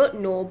know, you don't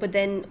know, but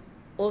then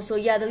also,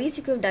 yeah, the least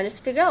you could have done is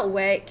figure out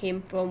where it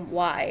came from,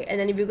 why, and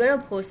then if you're gonna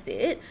post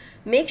it,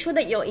 make sure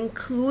that you're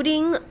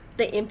including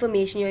the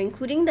information, you're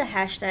including the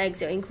hashtags,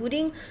 you're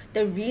including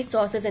the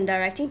resources and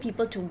directing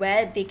people to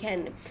where they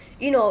can,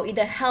 you know,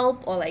 either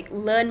help or like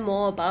learn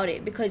more about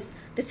it. Because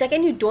the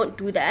second you don't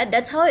do that,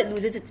 that's how it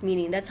loses its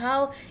meaning, that's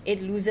how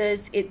it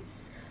loses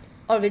its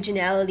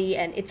originality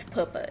and its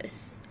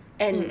purpose.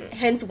 And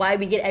hence why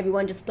we get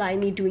everyone just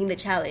blindly doing the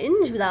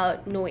challenge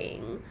without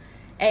knowing.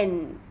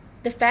 And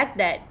the fact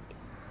that,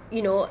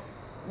 you know,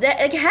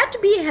 that it had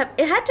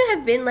to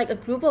have been like a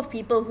group of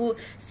people who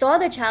saw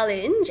the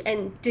challenge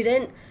and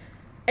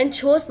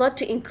chose not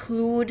to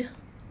include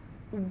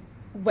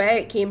where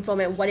it came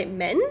from and what it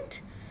meant.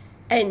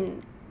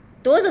 And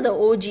those are the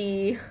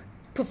OG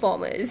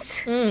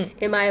performers,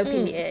 in my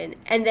opinion.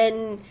 And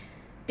then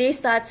they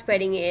start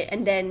spreading it,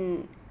 and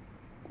then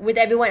with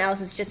everyone else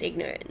it's just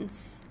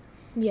ignorance.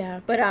 Yeah.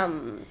 But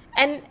and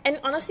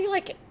honestly,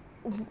 like,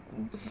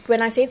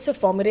 when I say it's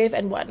performative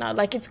and whatnot,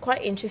 like, it's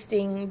quite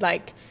interesting,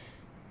 like,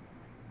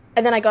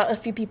 and then I got a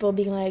few people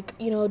being like,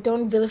 you know,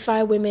 don't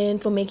vilify women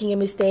for making a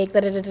mistake,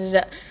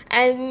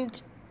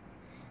 and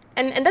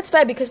that's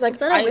fair, because like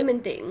it's not a women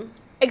thing.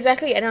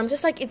 Exactly. And I'm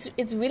just like,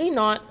 it's really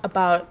not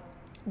about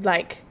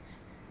like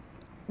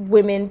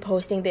women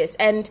posting this.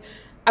 And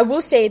I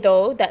will say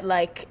though that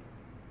like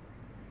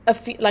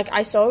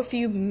I saw a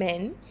few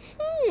men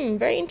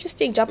very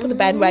interesting jump on the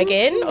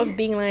bandwagon of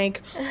being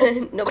like,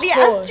 nobody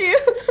asked you.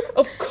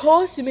 Of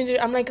course women do.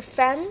 I'm like,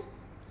 fam,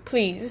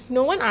 please,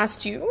 no one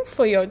asked you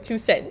for your 2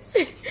 cents.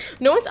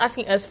 No one's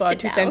asking us for our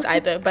 2 cents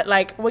either, but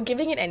like, we're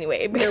giving it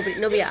anyway.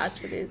 Nobody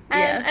asked for this.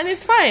 And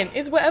it's fine.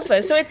 It's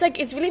whatever. So it's like,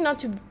 it's really not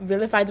to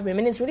vilify the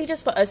women. It's really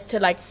just for us to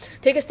like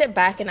take a step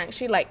back and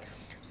actually like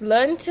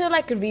learn to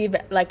like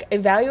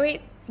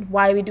evaluate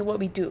why we do what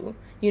we do.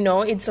 You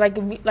know, it's like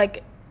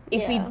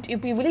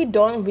if we really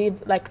don't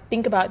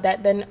think about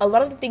that, then a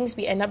lot of the things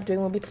we end up doing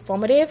will be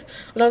performative.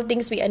 A lot of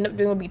things we end up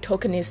doing will be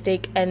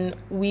tokenistic, and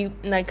we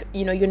like,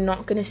 you know, you're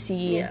not gonna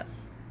see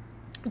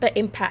the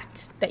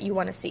impact that you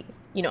want to see.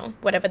 You know,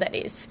 whatever that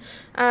is.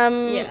 How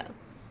do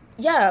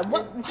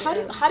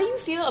you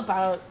feel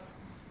about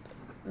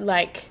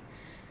like?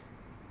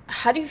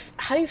 How do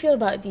you feel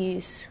about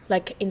these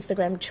like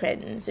Instagram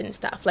trends and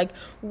stuff? Like,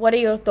 what are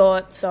your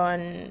thoughts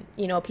on,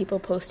 you know, people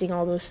posting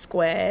all those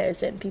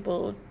squares and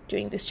people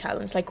doing this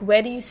challenge? Like,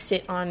 where do you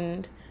sit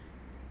on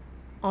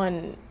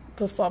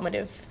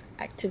performative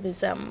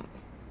activism?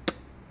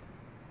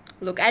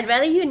 Look, I'd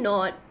rather you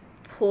not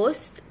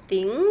post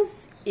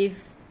things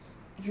if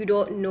you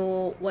don't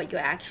know what you're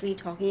actually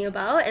talking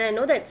about. And I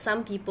know that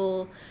some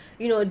people,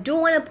 you know, do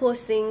want to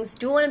post things,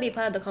 do want to be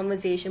part of the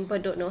conversation,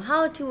 but don't know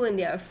how to, and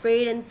they're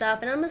afraid and stuff.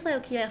 And I'm just like,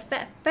 okay,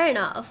 fair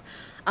enough.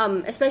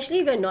 Especially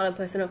if you're not a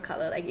person of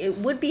color, like, it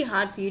would be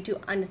hard for you to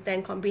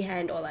understand,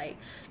 comprehend, or like,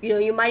 you know,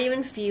 you might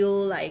even feel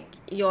like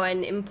you're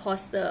an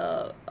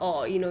imposter,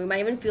 or, you know, you might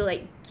even feel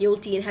like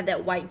guilty and have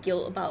that white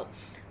guilt about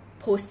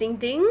posting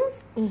things.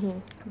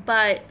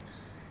 But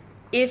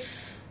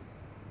if,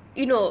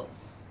 you know,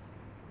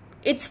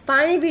 it's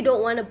fine if you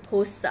don't want to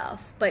post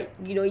stuff, but,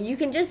 you know, you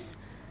can just,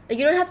 like,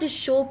 you don't have to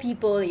show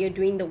people that you're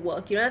doing the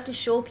work. You don't have to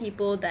show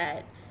people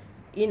that,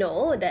 you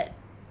know, that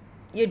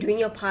you're doing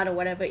your part or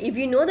whatever. If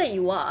you know that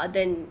you are,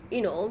 then, you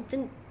know,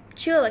 then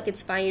chill, like,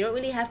 it's fine. You don't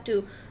really have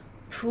to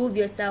prove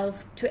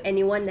yourself to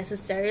anyone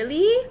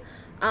necessarily.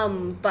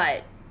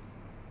 But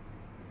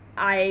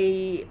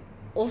I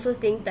also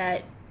think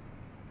that,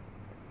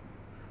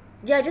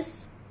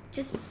 just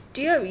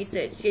do your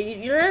research.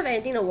 You don't have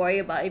anything to worry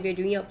about if you're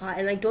doing your part,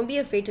 and like, don't be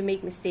afraid to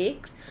make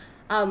mistakes.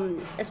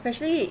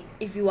 Especially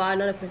if you are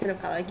not a person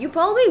of color. Like, you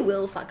probably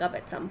will fuck up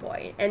at some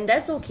point, and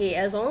that's okay,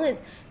 as long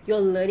as you're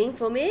learning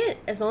from it,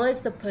 as long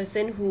as the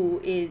person who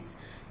is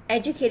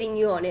educating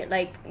you on it,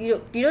 like,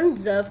 you don't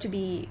deserve to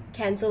be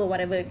cancelled or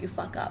whatever if you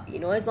fuck up, you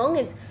know, as long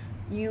as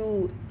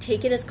you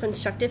take it as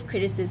constructive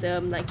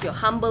criticism, like, you're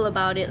humble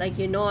about it, like,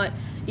 you're not,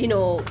 you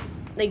know,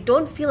 like,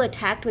 don't feel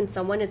attacked when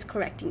someone is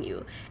correcting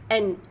you.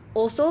 And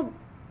also,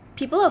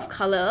 people of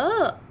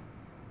color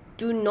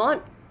do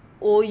not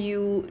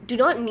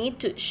need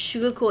to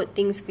sugarcoat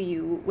things for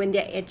you when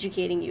they're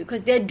educating you,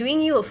 because they're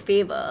doing you a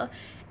favor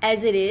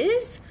as it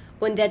is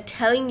when they're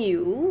telling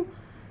you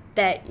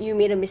that you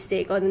made a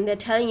mistake, or then they're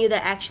telling you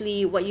that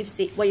actually what you're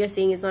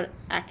saying is not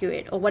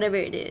accurate, or whatever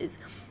it is.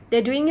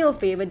 They're doing you a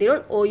favor. They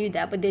don't owe you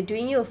that, but they're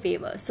doing you a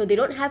favor. So they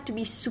don't have to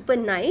be super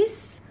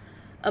nice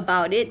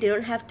about it. They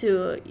don't have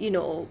to, you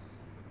know,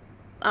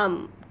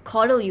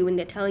 coddle you when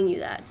they're telling you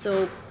that.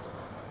 So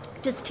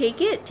just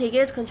take it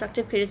as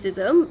constructive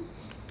criticism.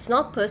 It's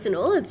not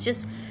personal. It's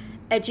just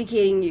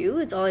educating you.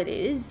 It's all it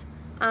is.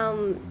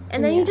 And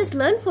then you just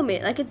learn from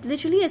it. Like, it's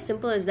literally as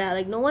simple as that.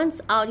 Like, no one's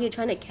out here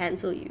trying to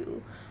cancel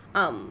you,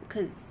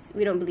 because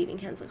we don't believe in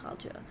cancel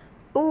culture.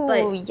 Ooh,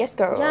 but, yes,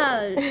 girl.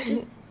 Yeah,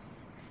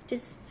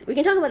 just we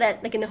can talk about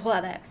that like in a whole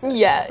other episode.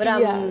 Yeah,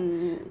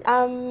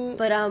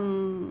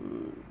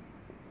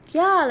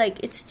 yeah, like,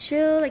 it's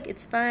chill, like,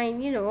 it's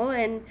fine, you know,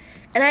 and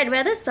I'd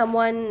rather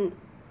someone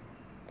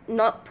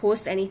not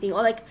post anything,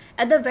 or like,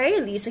 at the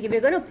very least, like, if you're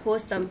gonna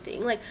post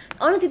something, like,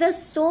 honestly,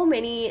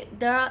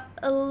 there are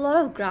a lot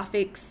of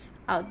graphics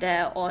out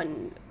there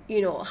on, you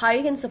know, how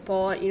you can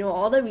support, you know,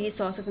 all the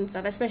resources and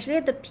stuff, especially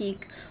at the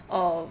peak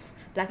of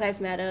Black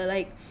Lives Matter.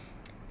 Like,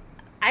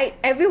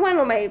 everyone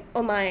on my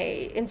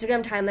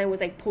Instagram timeline was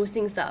like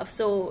posting stuff,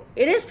 so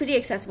it is pretty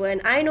accessible.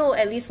 And I know,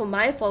 at least for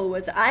my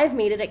followers, I've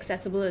made it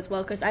accessible as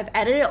well, because I've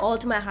added it all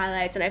to my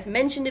highlights, and I've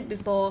mentioned it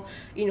before,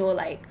 you know,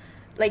 like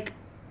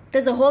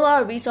there's a whole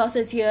lot of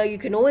resources here. You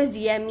can always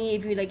DM me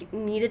if you like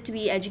needed to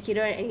be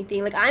educated or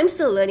anything. Like, I'm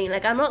still learning.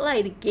 Like, I'm not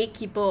like the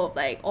gatekeeper of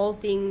like all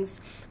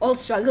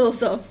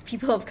struggles of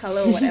people of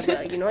color or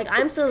whatever, you know, like,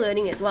 I'm still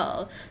learning as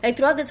well. Like,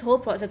 throughout this whole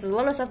process, there's a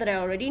lot of stuff that I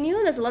already knew,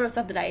 and there's a lot of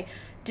stuff that I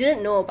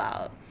didn't know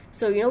about.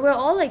 So, you know, we're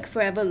all like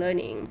forever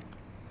learning.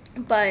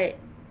 But,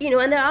 you know,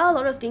 and there are a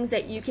lot of things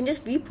that you can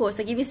just repost.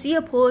 Like, if you see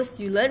a post,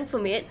 you learn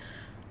from it.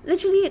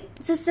 Literally,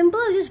 it's as simple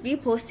as just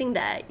reposting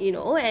that, you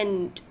know,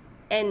 and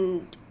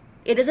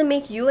it doesn't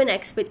make you an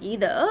expert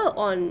either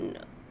on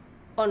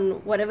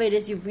whatever it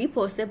is you've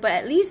reposted, but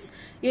at least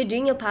you're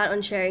doing your part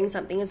on sharing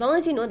something. As long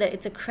as you know that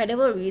it's a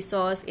credible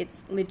resource,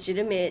 it's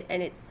legitimate,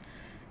 and it's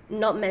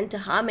not meant to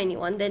harm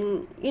anyone,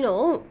 then, you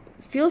know,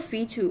 feel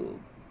free to.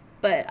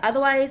 But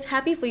otherwise,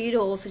 happy for you to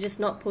also just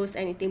not post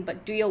anything,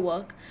 but do your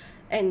work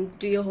and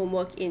do your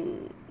homework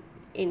in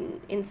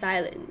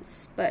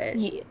silence. But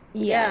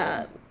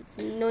yeah,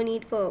 no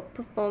need for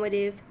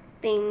performative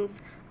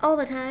things all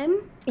the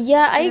time.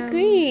 Yeah, I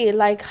agree,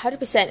 like,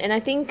 100%. And I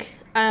think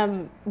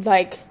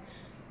like,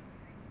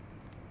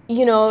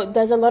 you know,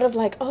 there's a lot of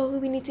like, oh,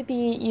 we need to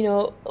be, you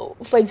know,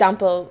 for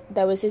example,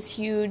 there was this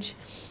huge,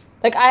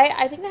 like,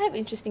 I think I have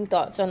interesting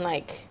thoughts on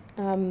like,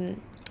 I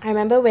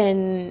remember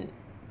when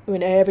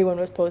everyone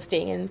was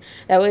posting, and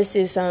there was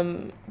this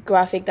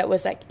graphic that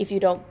was like, if you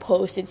don't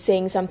post, it's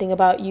saying something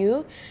about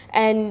you,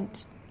 and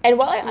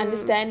while I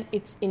understand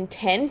its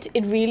intent,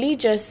 it really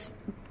just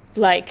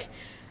like,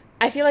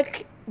 I feel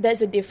like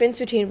there's a difference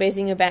between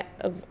raising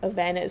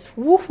awareness.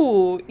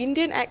 Woohoo!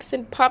 Indian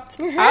accent popped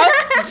out.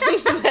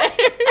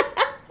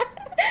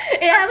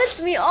 It happens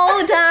to me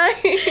all the time.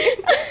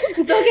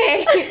 It's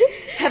okay.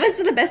 It happens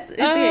to the best. It's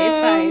okay. It's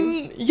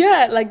fine.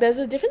 Yeah, like there's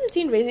a difference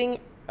between raising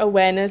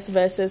awareness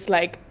versus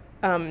like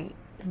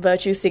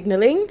virtue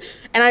signaling,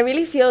 and I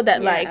really feel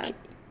that like,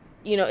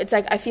 you know, it's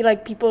like I feel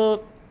like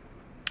people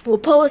will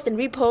post and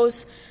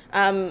repost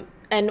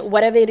and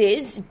whatever it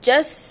is,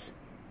 just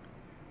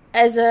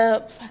as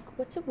a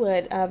what's the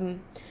word,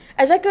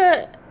 as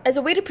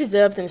a way to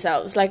preserve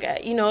themselves, like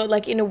you know,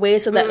 like in a way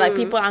so that like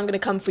people aren't gonna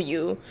come for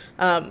you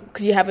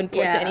because you haven't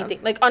posted anything.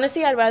 Like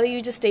honestly, I'd rather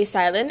you just stay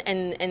silent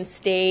and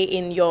stay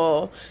in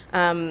your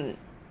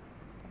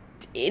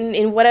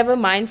in whatever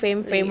mind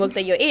framework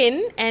that you're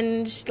in,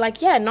 and like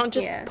not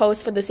just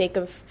post for the sake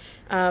of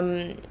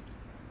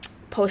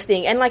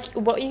posting. And like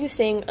what you were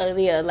saying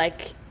earlier,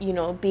 like, you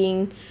know,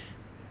 being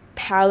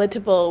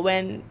palatable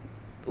when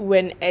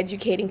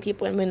educating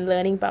people and when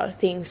learning about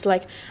things.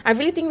 Like I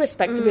really think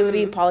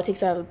respectability in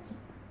politics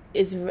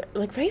is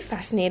like very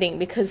fascinating,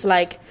 because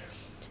like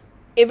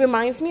it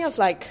reminds me of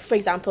like, for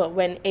example,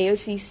 when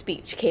AOC's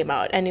speech came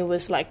out and it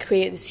was like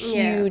created this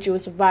huge, it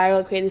was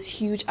viral, created this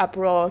huge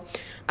uproar,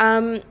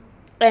 and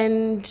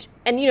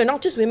you know,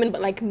 not just women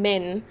but like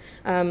men,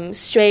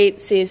 straight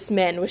cis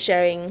men were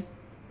sharing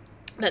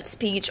that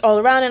speech all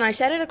around, and I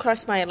shared it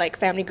across my like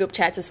family group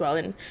chats as well,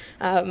 and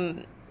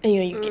you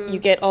know, you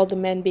get all the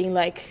men being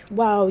like,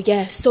 wow,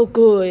 yeah, so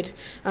good,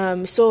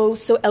 so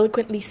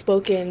eloquently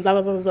spoken, blah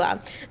blah blah blah blah,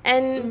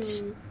 and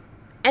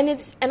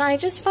I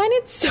just find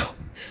it so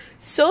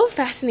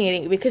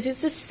fascinating, because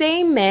it's the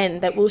same men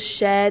that will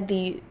share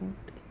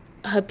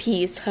her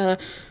piece, her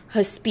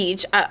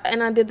speech,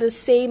 and they're the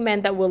same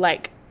men that will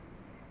like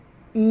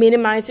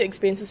minimize your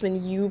experiences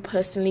when you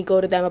personally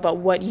go to them about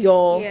what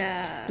your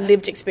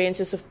lived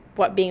experiences of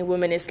what being a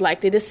woman is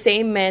like. They're the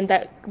same men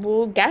that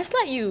will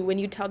gaslight you when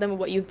you tell them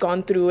what you've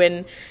gone through,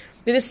 and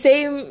they're the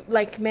same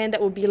like men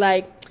that will be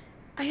like,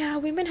 oh, yeah,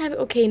 women have it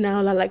okay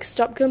now, like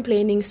stop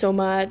complaining so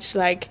much,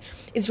 like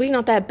it's really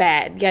not that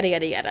bad, yada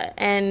yada yada.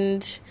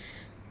 And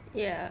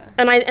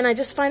I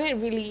just find it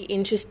really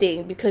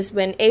interesting, because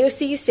when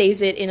AOC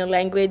says it in a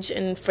language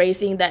and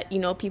phrasing that, you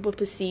know, people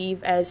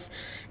perceive as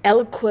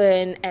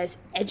eloquent, as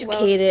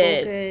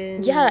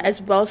educated,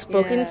 as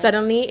well-spoken,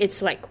 suddenly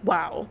it's like,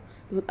 wow,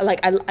 like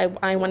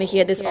I want to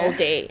hear this all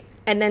day.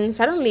 And then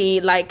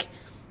suddenly, like,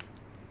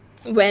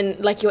 when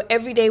like your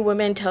everyday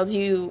woman tells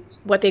you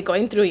what they're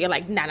going through, you're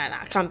like, nah,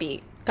 can't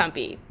be,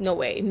 no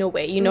way,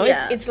 you know.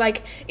 It's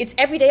like, it's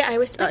every day I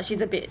respect,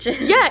 she's a bitch.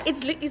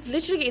 It's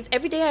literally, it's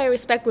every day I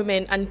respect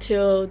women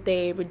until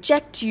they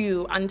reject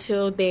you,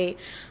 until they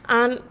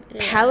aren't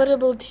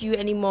palatable to you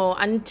anymore,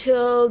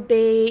 until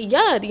they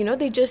you know,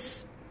 they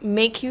just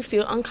make you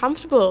feel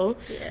uncomfortable.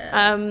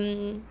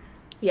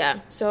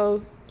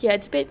 So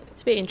it's a bit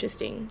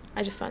interesting.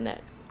 I just find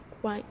that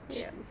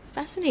quite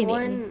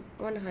fascinating.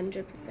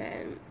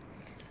 100%.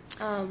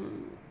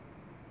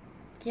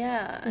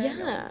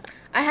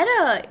 I had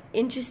a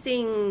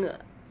interesting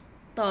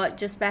thought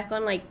just back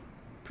on like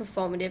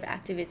performative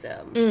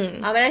activism.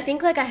 And I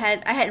think like I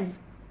had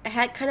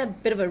kind of a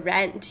bit of a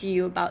rant to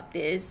you about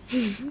this,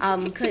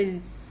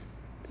 because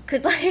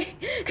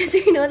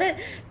you know that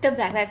the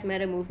Black Lives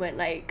Matter movement,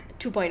 like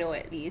 2.0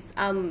 at least,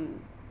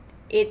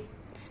 it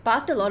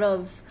sparked a lot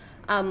of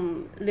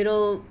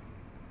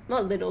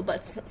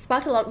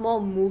sparked a lot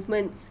more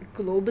movements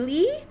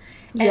globally,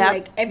 and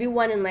like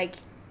everyone in like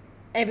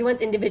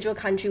everyone's individual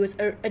country was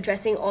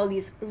addressing all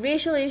these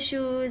racial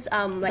issues.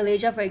 Like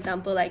Malaysia, for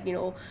example, like, you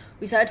know,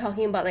 we started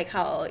talking about like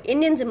how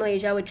Indians in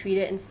Malaysia were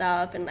treated and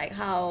stuff, and like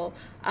how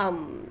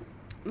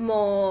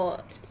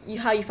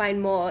you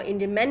find more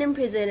Indian men in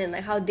prison, and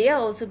like how they are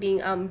also being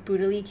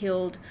brutally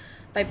killed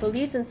by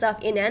police and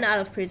stuff in and out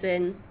of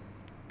prison.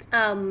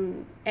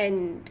 And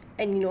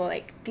you know,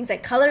 like things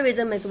like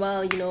colorism as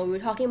well, you know, we were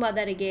talking about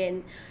that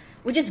again,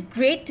 which is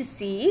great to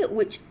see,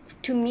 which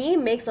to me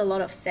makes a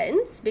lot of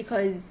sense,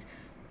 because,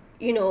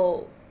 you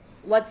know,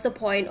 what's the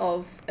point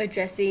of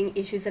addressing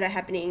issues that are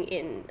happening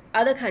in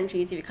other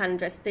countries if you can't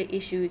address the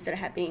issues that are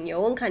happening in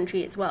your own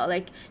country as well?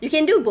 Like, you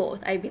can do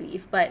both, I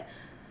believe, but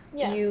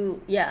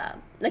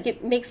like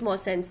it makes more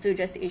sense to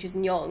address the issues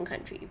in your own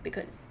country,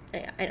 because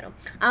I don't know.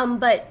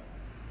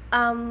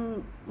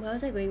 Where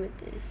was I going with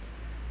this?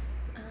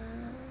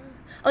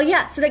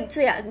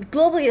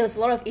 Globally there's a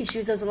lot of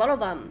issues, there's a lot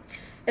of and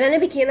then it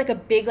became like a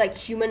big like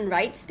human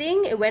rights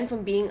thing. It went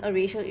from being a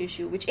racial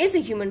issue, which is a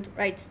human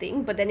rights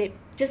thing, but then it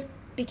just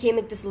became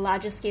like this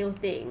larger scale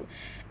thing.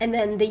 And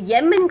then the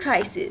Yemen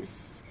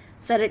crisis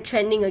started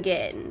trending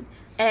again,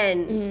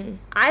 And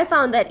I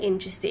found that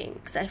interesting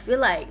because I feel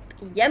like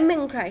the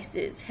Yemen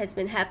crisis has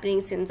been happening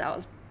since I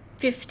was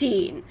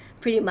 15,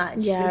 pretty much.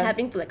 It's been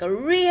happening for like a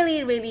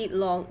really, really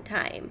long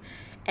time.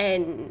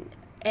 And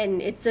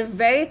it's a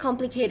very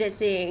complicated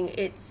thing.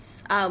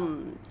 It's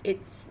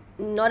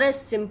not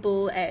as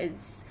simple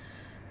as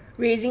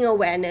raising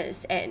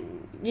awareness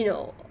and, you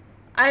know,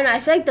 I don't know, I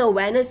feel like the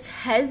awareness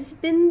has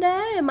been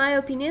there, in my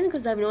opinion,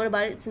 because I've known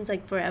about it since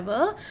like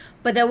forever.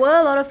 But there were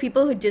a lot of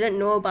people who didn't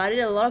know about it,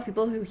 a lot of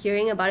people who were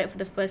hearing about it for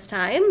the first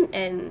time,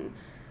 and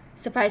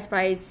surprise,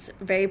 surprise,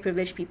 very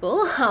privileged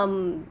people,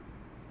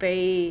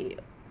 very,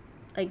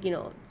 like, you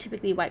know,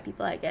 typically white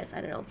people, I guess,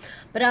 I don't know.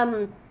 But,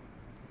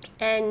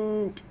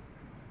 and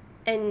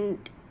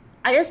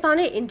I just found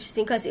it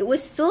interesting because it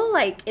was still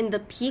like in the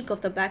peak of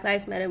the Black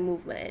Lives Matter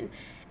movement.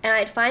 And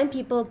I'd find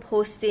people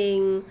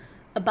posting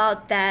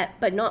about that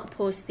but not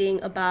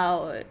posting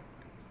about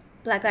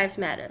Black Lives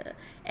Matter,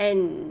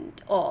 and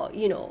or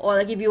you know, or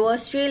like if you were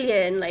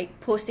Australian, like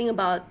posting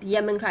about the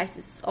Yemen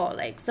crisis or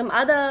like some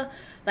other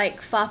like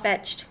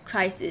far-fetched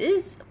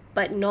crisis,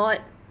 but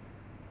not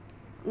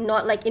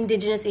like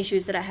indigenous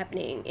issues that are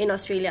happening in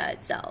Australia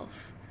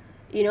itself.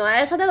 You know, I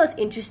just thought that was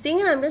interesting,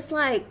 and I'm just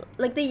like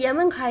the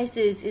Yemen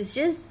crisis is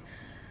just,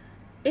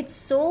 it's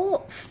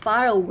so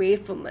far away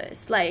from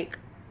us. Like,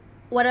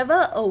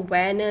 whatever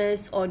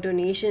awareness or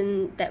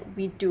donation that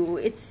we do,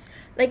 it's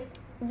like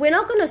we're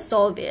not going to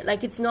solve it.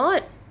 Like, it's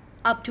not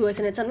up to us,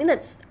 and it's something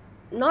that's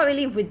not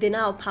really within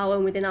our power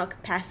and within our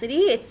capacity.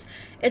 It's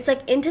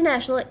like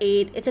international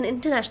aid. It's an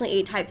international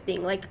aid type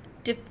thing. Like,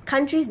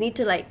 countries need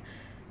to like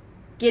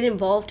get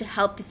involved to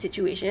help the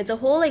situation. It's a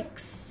whole like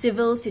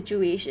civil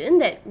situation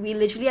that we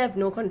literally have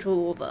no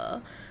control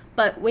over.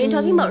 But when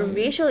you're talking about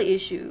racial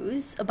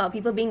issues, about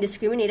people being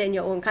discriminated in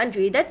your own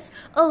country, that's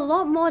a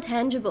lot more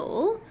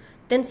tangible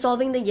than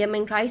solving the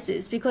Yemen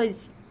crisis,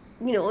 because,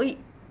 you know,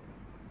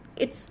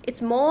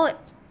 it's more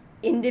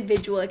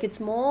individual. Like, it's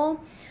more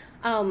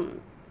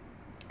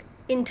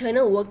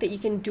internal work that you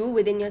can do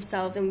within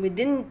yourselves and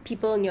within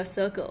people in your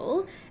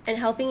circle, and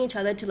helping each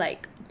other to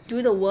like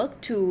do the work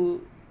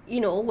to,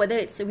 you know, whether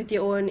it's with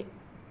your own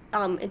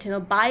internal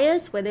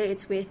bias, whether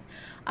it's with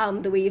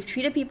the way you've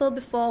treated people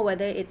before,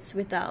 whether it's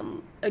with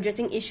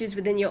addressing issues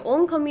within your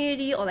own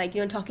community, or like,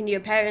 you know, talking to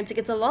your parents. Like,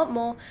 it's a lot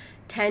more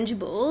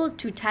tangible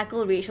to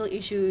tackle racial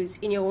issues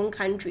in your own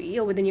country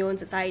or within your own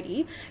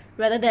society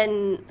rather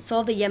than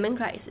solve the Yemen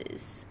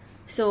crisis.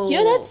 So,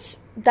 you know,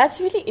 that's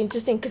really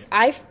interesting, because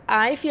I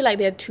feel like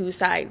there are two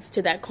sides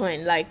to that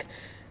coin. Like,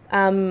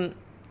 for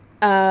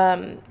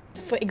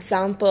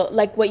example,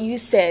 like what you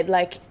said,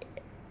 like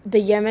the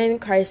Yemen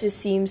crisis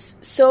seems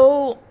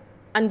so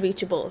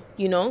unreachable,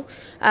 you know,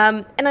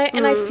 and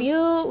I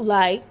feel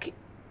like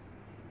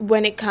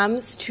when it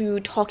comes to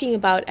talking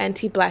about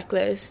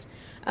anti-blackness,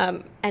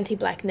 and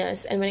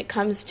when it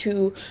comes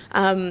to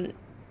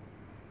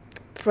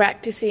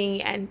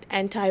practicing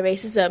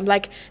anti-racism,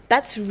 like,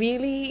 that's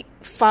really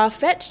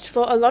far-fetched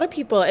for a lot of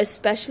people,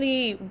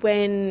 especially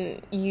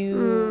when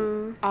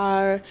you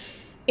are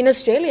in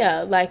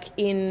Australia, like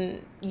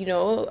in, you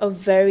know, a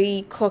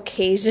very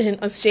Caucasian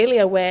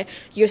Australia where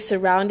you're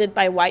surrounded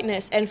by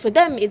whiteness. And for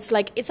them, it's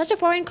like, it's such a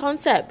foreign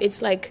concept.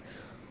 It's like,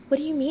 what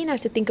do you mean I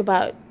have to think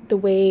about the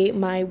way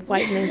my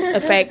whiteness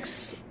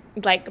affects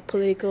like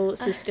political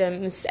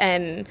systems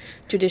and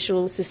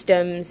judicial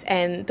systems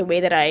and the way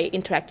that I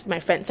interact with my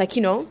friends? Like,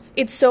 you know,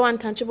 it's so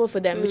untouchable for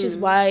them, which is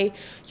why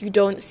you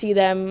don't see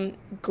them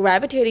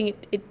gravitating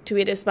to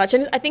it as much.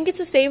 And I think it's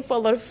the same for a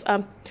lot of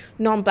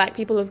non-black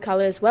people of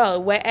color as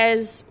well.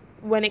 Whereas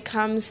when it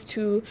comes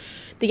to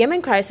the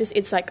Yemen crisis,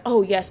 it's like,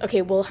 oh yes,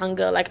 okay, world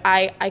hunger, like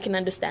I can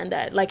understand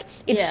that. Like,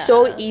 it's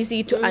so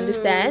easy to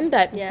understand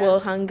that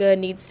world hunger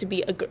needs to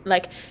be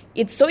like,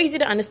 it's so easy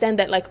to understand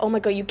that, like, oh my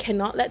god, you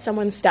cannot let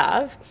someone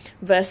starve,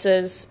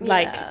 versus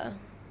like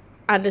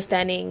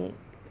understanding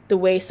the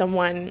way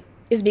someone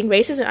is being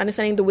racist and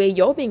understanding the way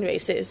you're being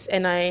racist.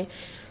 And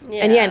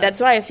that's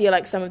why I feel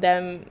like some of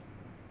them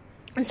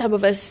and some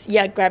of us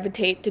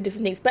gravitate to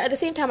different things. But at the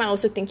same time, I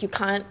also think you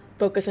can't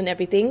focus on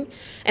everything,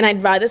 and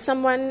I'd rather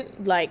someone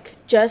like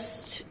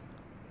just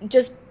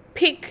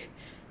pick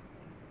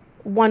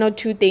one or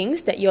two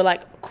things that you're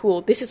like, cool,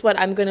 this is what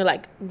I'm gonna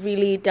like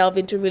really delve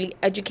into, really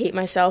educate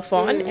myself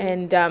on,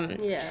 and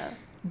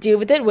deal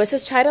with it,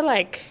 versus try to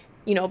like,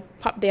 you know,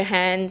 pop their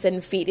hands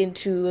and feet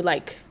into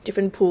like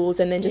different pools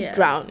and then just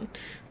drown.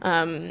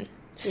 But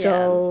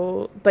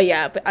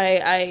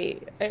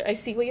I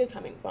see where you're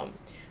coming from.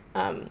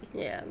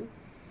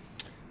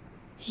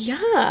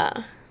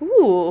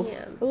 Ooh,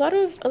 a lot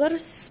of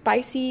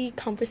spicy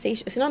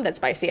conversations. It's not that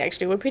spicy,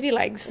 actually. We're pretty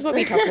like, this is what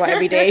we talk about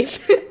every day.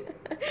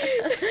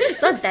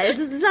 It's not that.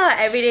 This is our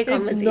everyday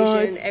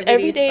conversation,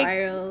 everyday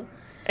spiral.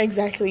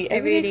 Exactly,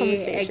 everyday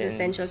conversations.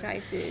 Existential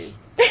crisis.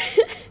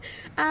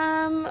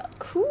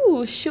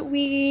 Cool. Should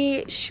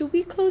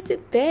we close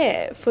it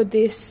there for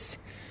this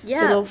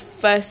little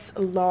first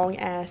long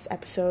ass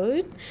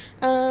episode?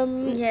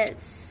 Yes.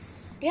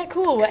 Yeah,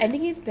 cool. We're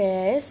ending it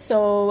there.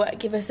 So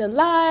give us a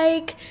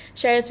like,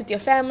 share us with your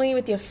family,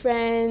 with your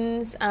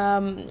friends.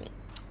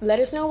 let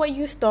us know what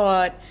you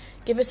thought.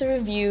 Give us a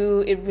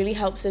review. It really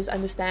helps us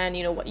understand,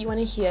 you know, what you want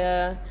to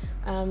hear.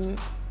 And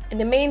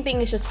the main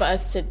thing is just for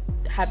us to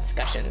have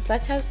discussions.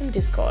 Let's have some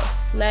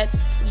discourse.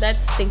 Let's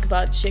think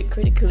about shit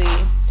critically,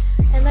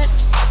 and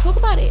let's talk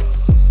about it.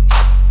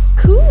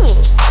 Cool.